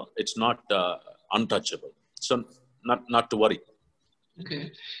masterable. You know, it's not untouchable. So not to worry.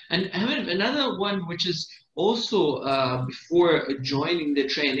 Okay. And I have another one, which is also before joining the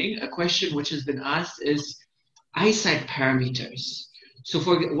training, a question which has been asked is eyesight parameters. So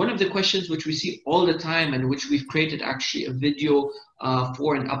for one of the questions which we see all the time and which we've created actually a video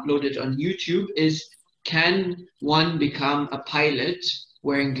for and uploaded on YouTube is, can one become a pilot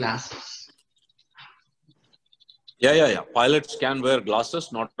wearing glasses? Yeah. Pilots can wear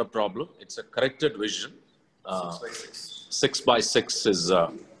glasses, not a problem. It's a corrected vision. 6x6 is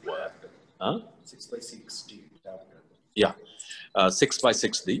 6x6D. yeah,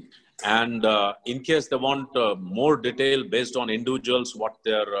 6x6D. And in case they want more detail based on individuals, what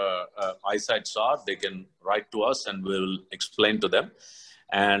their eyesights are, they can write to us and we'll explain to them.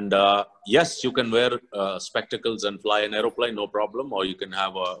 And yes, you can wear spectacles and fly an aeroplane, no problem. Or you can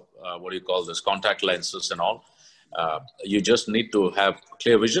have contact lenses and all. You just need to have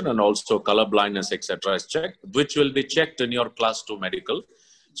clear vision, and also color blindness, etc. is checked, which will be checked in your class 2 medical.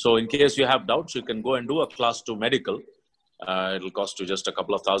 So in case you have doubts, you can go and do a class 2 medical. It'll cost you just a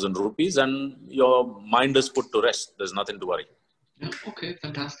couple of thousand rupees and your mind is put to rest. There's nothing to worry. Yeah, okay,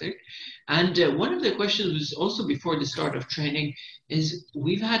 fantastic. And one of the questions was also before the start of training is,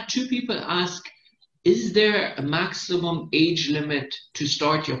 we've had two people ask, is there a maximum age limit to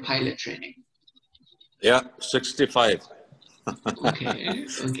start your pilot training? Yeah, 65. Okay.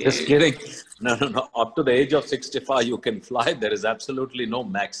 Just kidding. No. Up to the age of 65, you can fly. There is absolutely no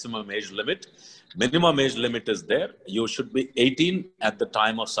maximum age limit. Minimum age limit is there. You should be 18 at the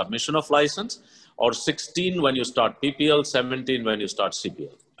time of submission of license, or 16 when you start PPL, 17 when you start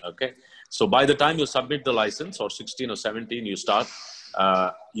CPL. Okay. So by the time you submit the license, or 16 or 17 you start,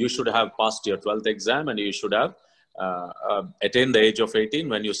 you should have passed your 12th exam, and you should have attain the age of 18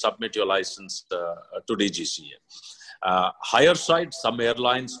 when you submit your license to DGCA. Higher side, some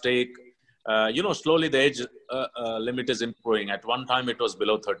airlines take, slowly the age limit is improving. At one time it was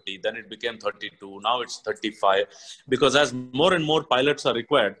below 30, then it became 32, now it's 35. Because as more and more pilots are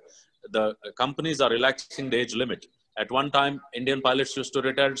required, the companies are relaxing the age limit. At one time, Indian pilots used to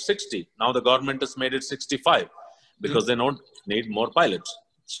retire at 60. Now the government has made it 65 because they don't need more pilots.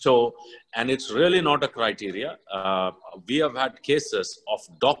 So, and it's really not a criteria. We have had cases of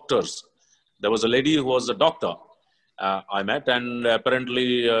doctors. There was a lady who was a doctor I met, and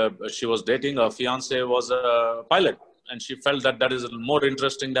apparently she was dating, her fiance was a pilot, and she felt that that is more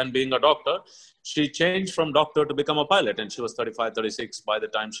interesting than being a doctor. She changed from doctor to become a pilot, and she was 35, 36 by the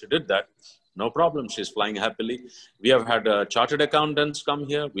time she did that. No problem. She's flying happily. We have had chartered accountants come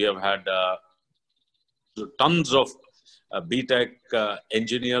here. We have had tons of BTech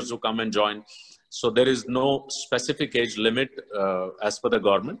engineers who come and join. So there is no specific age limit as per the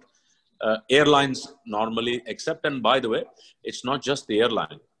government. Airlines normally accept, and by the way, it's not just the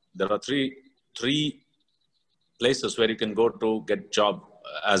airline. There are three places where you can go to get job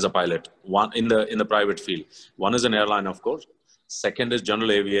as a pilot. One in the private field. One is an airline, of course. Second is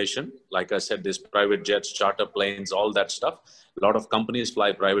general aviation. Like I said, these private jets, charter planes, all that stuff. A lot of companies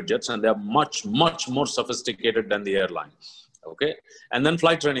fly private jets, and they're much more sophisticated than the airline. Okay, and then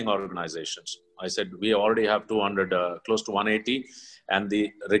flight training organizations. I said we already have 200, close to 180, and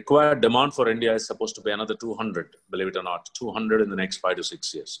the required demand for India is supposed to be another 200. Believe it or not, 200 in the next 5 to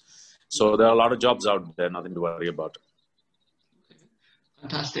 6 years. So there are a lot of jobs out there. Nothing to worry about.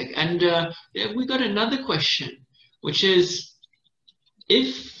 Fantastic. And we got another question, which is,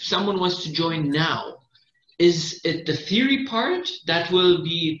 if someone was to join now, is it the theory part that will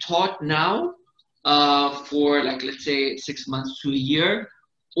be taught now for like, let's say 6 months to a year,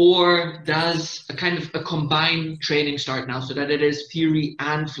 or does a kind of a combined training start now so that it is theory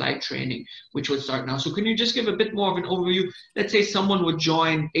and flight training, which would start now? So can you just give a bit more of an overview? Let's say someone would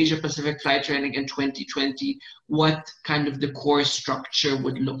join Asia Pacific Flight Training in 2020, what kind of the course structure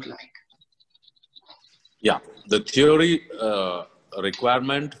would look like? Yeah, the theory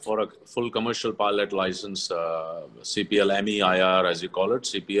requirement for a full commercial pilot license, CPL MEIR as you call it,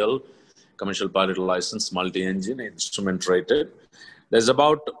 CPL, commercial pilot license, multi-engine, instrument rated. There's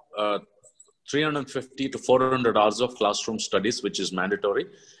about 350 to 400 hours of classroom studies, which is mandatory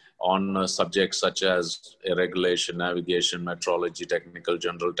on subjects such as regulation, navigation, metrology, technical,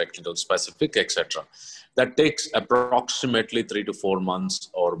 general, technical, specific, etc. That takes approximately 3 to 4 months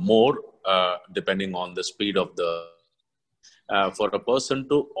or more, depending on the speed of the for a person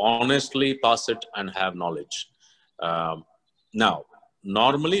to honestly pass it and have knowledge. Now,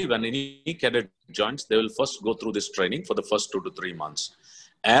 normally when any cadet joins, they will first go through this training for the first 2 to 3 months.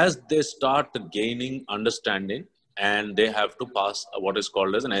 As they start gaining understanding, and they have to pass what is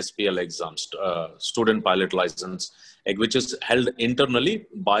called as an SPL exam, student pilot license, which is held internally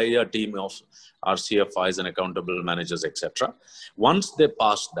by a team of RCFIs and accountable managers, etc. Once they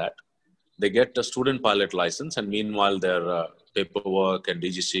pass that, they get a student pilot license, and meanwhile their paperwork and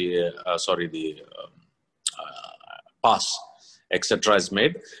DGCA, pass, etc. is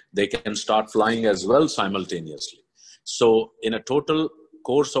made. They can start flying as well simultaneously. So in a total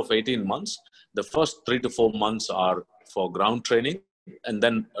course of 18 months, the first 3 to 4 months are for ground training, and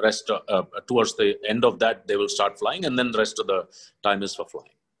then rest towards the end of that, they will start flying, and then the rest of the time is for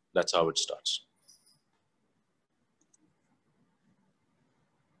flying. That's how it starts.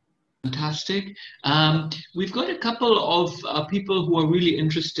 Fantastic. We've got a couple of people who are really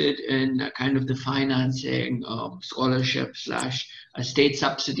interested in kind of the financing, scholarship slash state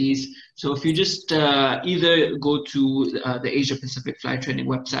subsidies. So if you just either go to the Asia Pacific Flight Training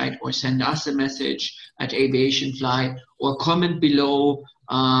website, or send us a message at Aviationfly, or comment below,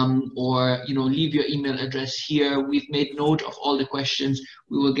 or leave your email address here. We've made note of all the questions.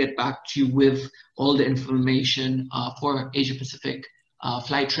 We will get back to you with all the information for Asia Pacific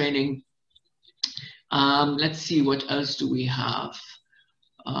flight training. Let's see, what else do we have?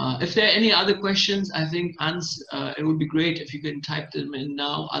 If there are any other questions, I think, Hans, it would be great if you can type them in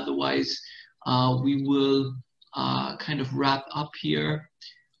now. Otherwise, we will kind of wrap up here.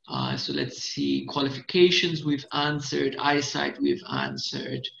 So let's see, qualifications we've answered, eyesight we've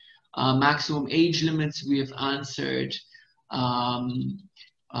answered, maximum age limits we have answered,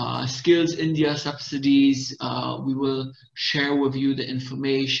 Skills India subsidies, we will share with you the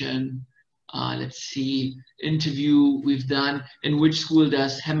information. Let's see, interview we've done. In which school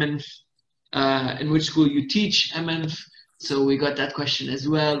does Hemant, in which school you teach Hemant? So we got that question as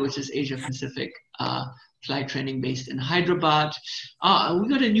well, which is Asia Pacific flight training based in Hyderabad. We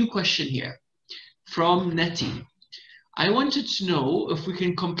got a new question here from Nettie. I wanted to know if we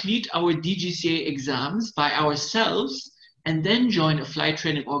can complete our DGCA exams by ourselves and then join a flight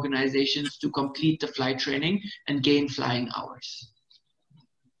training organization to complete the flight training and gain flying hours.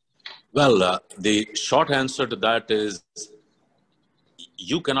 Well, the short answer to that is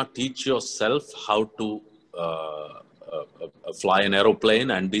you cannot teach yourself how to fly an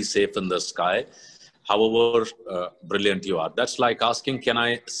aeroplane and be safe in the sky, however brilliant you are. That's like asking, can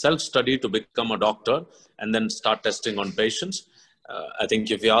I self-study to become a doctor and then start testing on patients? I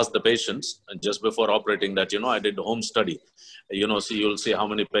think if you ask the patients just before operating that, I did home study, you'll see how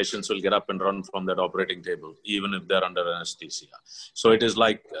many patients will get up and run from that operating table, even if they're under anesthesia. So it is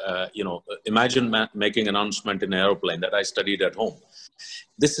like, imagine making an announcement in an airplane that I studied at home.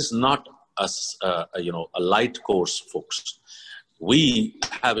 This is not a light course, folks. We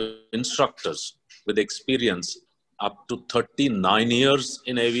have instructors with experience up to 39 years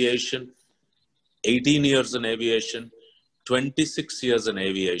in aviation, 18 years in aviation, 26 years in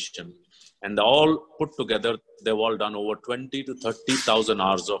aviation, and all put together, they've all done over 20 to 30,000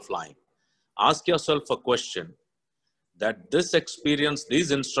 hours of flying. Ask yourself a question that this experience these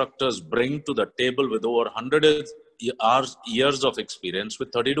instructors bring to the table with over 100 years of experience,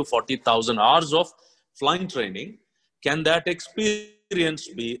 with 30 to 40,000 hours of flying training. Can that experience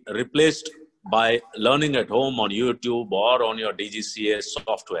be replaced by learning at home on YouTube or on your DGCA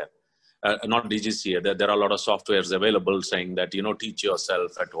software? Not DGCA, there are a lot of softwares available saying that, teach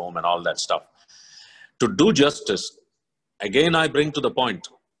yourself at home and all that stuff. To do justice, again, I bring to the point,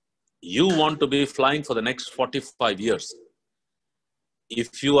 you want to be flying for the next 45 years.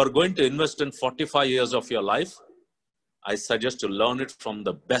 If you are going to invest in 45 years of your life, I suggest to learn it from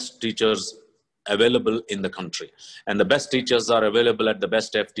the best teachers available in the country. And the best teachers are available at the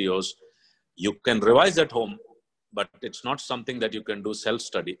best FTOs. You can revise at home, but it's not something that you can do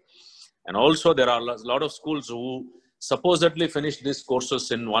self-study. And also there are a lot of schools who supposedly finish these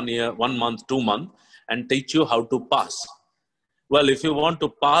courses in 1 year, 1 month, 2 months, and teach you how to pass. Well, if you want to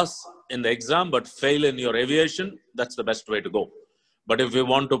pass in the exam but fail in your aviation, that's the best way to go. But if you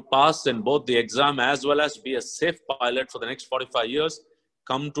want to pass in both the exam as well as be a safe pilot for the next 45 years,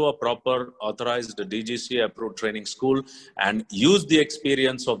 come to a proper authorized DGCA approved training school and use the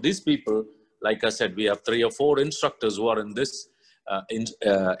experience of these people. Like I said, we have 3 or 4 instructors who are in this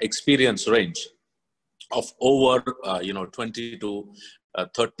experience range of over 20 to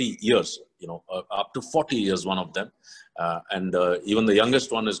 30 years, up to 40 years, one of them. And even the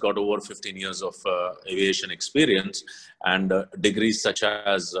youngest one has got over 15 years of aviation experience and degrees such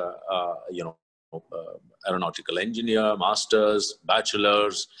as, aeronautical engineer, masters,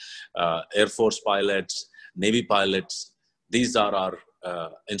 bachelors, Air Force pilots, Navy pilots. These are our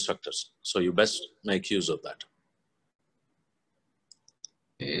instructors. So you best make use of that.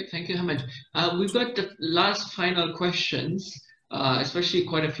 Okay, thank you, Hamid. We've got the last final questions, especially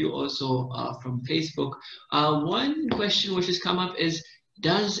quite a few also from Facebook. One question which has come up is,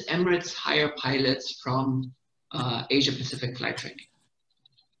 does Emirates hire pilots from Asia Pacific flight training?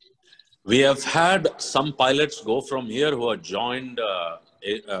 We have had some pilots go from here who have joined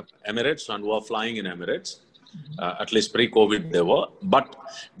Emirates and who are flying in Emirates. At least pre-COVID they were, but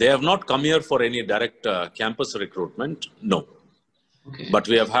they have not come here for any direct campus recruitment, no. Okay. But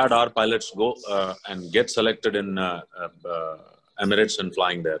we have had our pilots go and get selected in Emirates and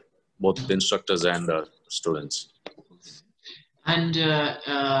flying there, both instructors and students. And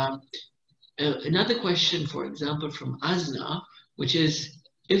another question, for example, from Azna, which is,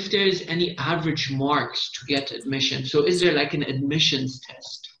 if there is any average marks to get admission, so is there like an admissions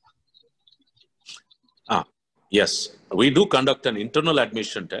test? Yes, we do conduct an internal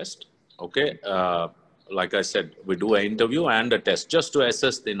admission test. Okay, like I said, we do an interview and a test just to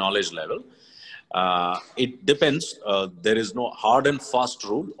assess the knowledge level. It depends. There is no hard and fast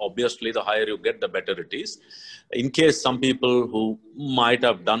rule. Obviously, the higher you get, the better it is. In case some people who might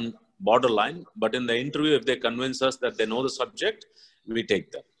have done borderline, but in the interview, if they convince us that they know the subject, we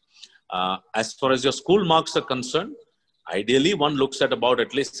take them. As far as your school marks are concerned, ideally one looks at about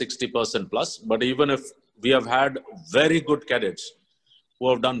at least 60% plus. But even if we have had very good cadets who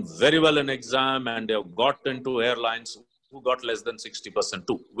have done very well in exam and they have got into airlines who got less than 60%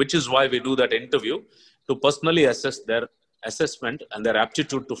 too, which is why we do that interview to personally assess their assessment and their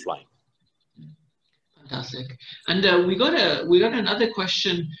aptitude to flying. Fantastic. And we got another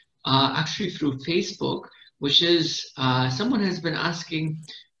question actually through Facebook, which is someone has been asking,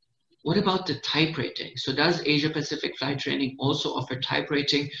 what about the type rating? So does Asia Pacific Flight Training also offer type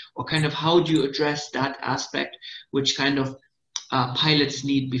rating, or kind of how do you address that aspect, which kind of pilots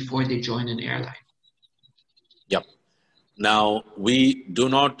need before they join an airline? Yep. Now, we do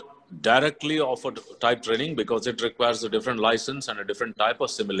not directly offer type training because it requires a different license and a different type of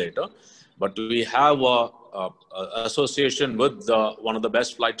simulator. But we have a association with one of the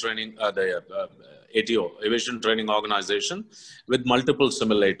best flight training, ATO, Aviation Training Organization, with multiple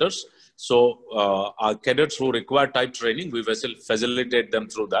simulators. So our cadets who require type training, we facilitate them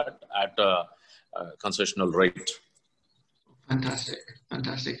through that at a concessional rate. Fantastic,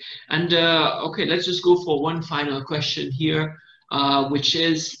 fantastic. And okay, let's just go for one final question here, which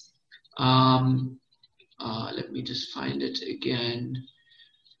is, let me just find it again.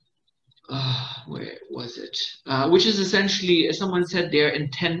 Where was it? Which is essentially, someone said they're in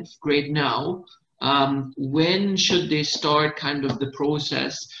 10th grade now. When should they start kind of the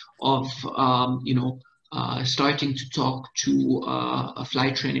process of, starting to talk to a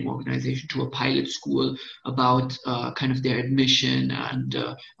flight training organization, to a pilot school about kind of their admission and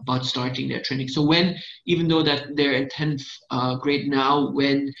about starting their training? So when, even though that they're in 10th grade now,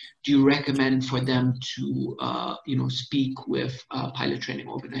 when do you recommend for them to, speak with a pilot training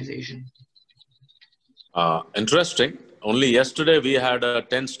organization? Interesting. Only yesterday we had a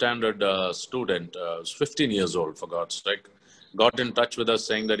 10th standard student, 15 years old, for God's sake, got in touch with us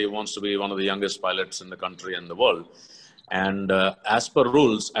saying that he wants to be one of the youngest pilots in the country and the world. And as per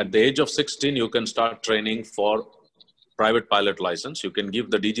rules, at the age of 16, you can start training for private pilot license. You can give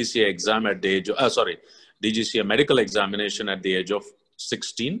the DGCA exam at the age of, DGCA medical examination at the age of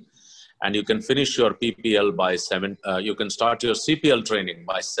 16. And you can finish your PPL by you can start your CPL training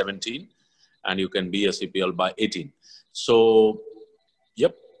by 17. And you can be a CPL by 18. So,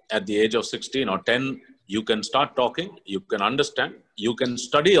 yep, at the age of 16 or 10, you can start talking, you can understand, you can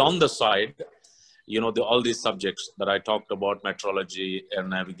study on the side, all these subjects that I talked about, meteorology, air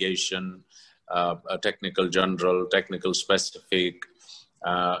navigation, technical general, technical specific,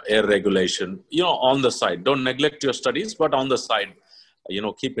 air regulation, on the side. Don't neglect your studies, but on the side,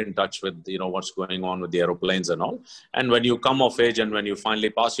 keep in touch with, what's going on with the aeroplanes and all. And when you come of age and when you finally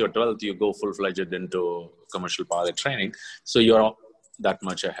pass your 12th, you go full-fledged into commercial pilot training. So you're that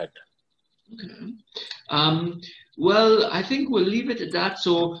much ahead. Okay. Well, I think we'll leave it at that.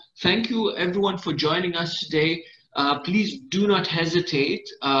 So thank you everyone for joining us today. Please do not hesitate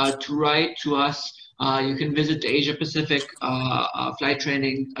to write to us. You can visit the Asia Pacific Flight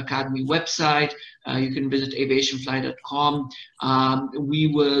Training Academy website. You can visit aviationfly.com. We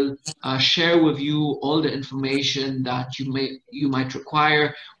will share with you all the information that you might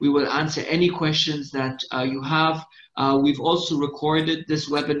require. We will answer any questions that you have. We've also recorded this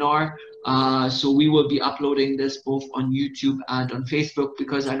webinar. So we will be uploading this both on YouTube and on Facebook,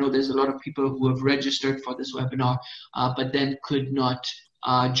 because I know there's a lot of people who have registered for this webinar, but then could not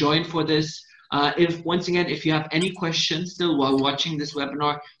join for this. Once again, if you have any questions still while watching this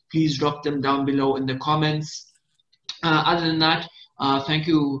webinar, please drop them down below in the comments. Other than that, thank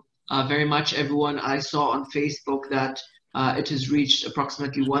you very much, everyone. I saw on Facebook that it has reached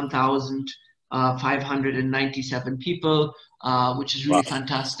approximately 1,597 people, which is really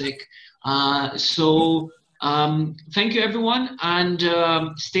fantastic. Thank you, everyone, and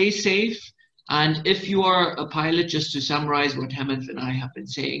stay safe. And if you are a pilot, just to summarize what Hemant and I have been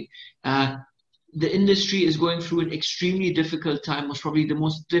saying, the industry is going through an extremely difficult time, most probably the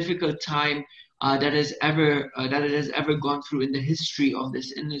most difficult time that it has ever gone through in the history of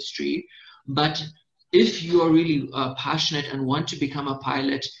this industry. But if you are really passionate and want to become a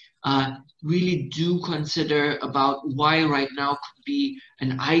pilot, really do consider about why right now could be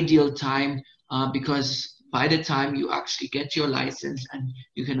an ideal time, because by the time you actually get your license and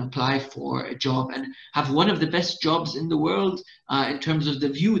you can apply for a job and have one of the best jobs in the world in terms of the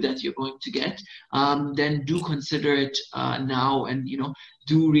view that you're going to get, then do consider it now, and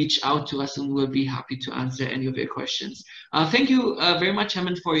do reach out to us and we'll be happy to answer any of your questions. Thank you very much,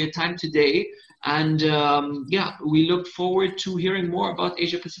 Hemant, for your time today. And yeah, we look forward to hearing more about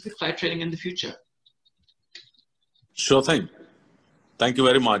Asia Pacific flight training in the future. Sure thing. Thank you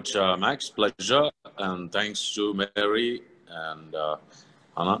very much, Max. Pleasure. And thanks to Mary and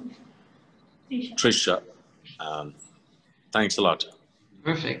Anna, Trisha. Thanks a lot.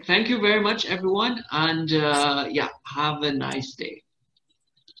 Perfect. Thank you very much, everyone. And yeah, have a nice day.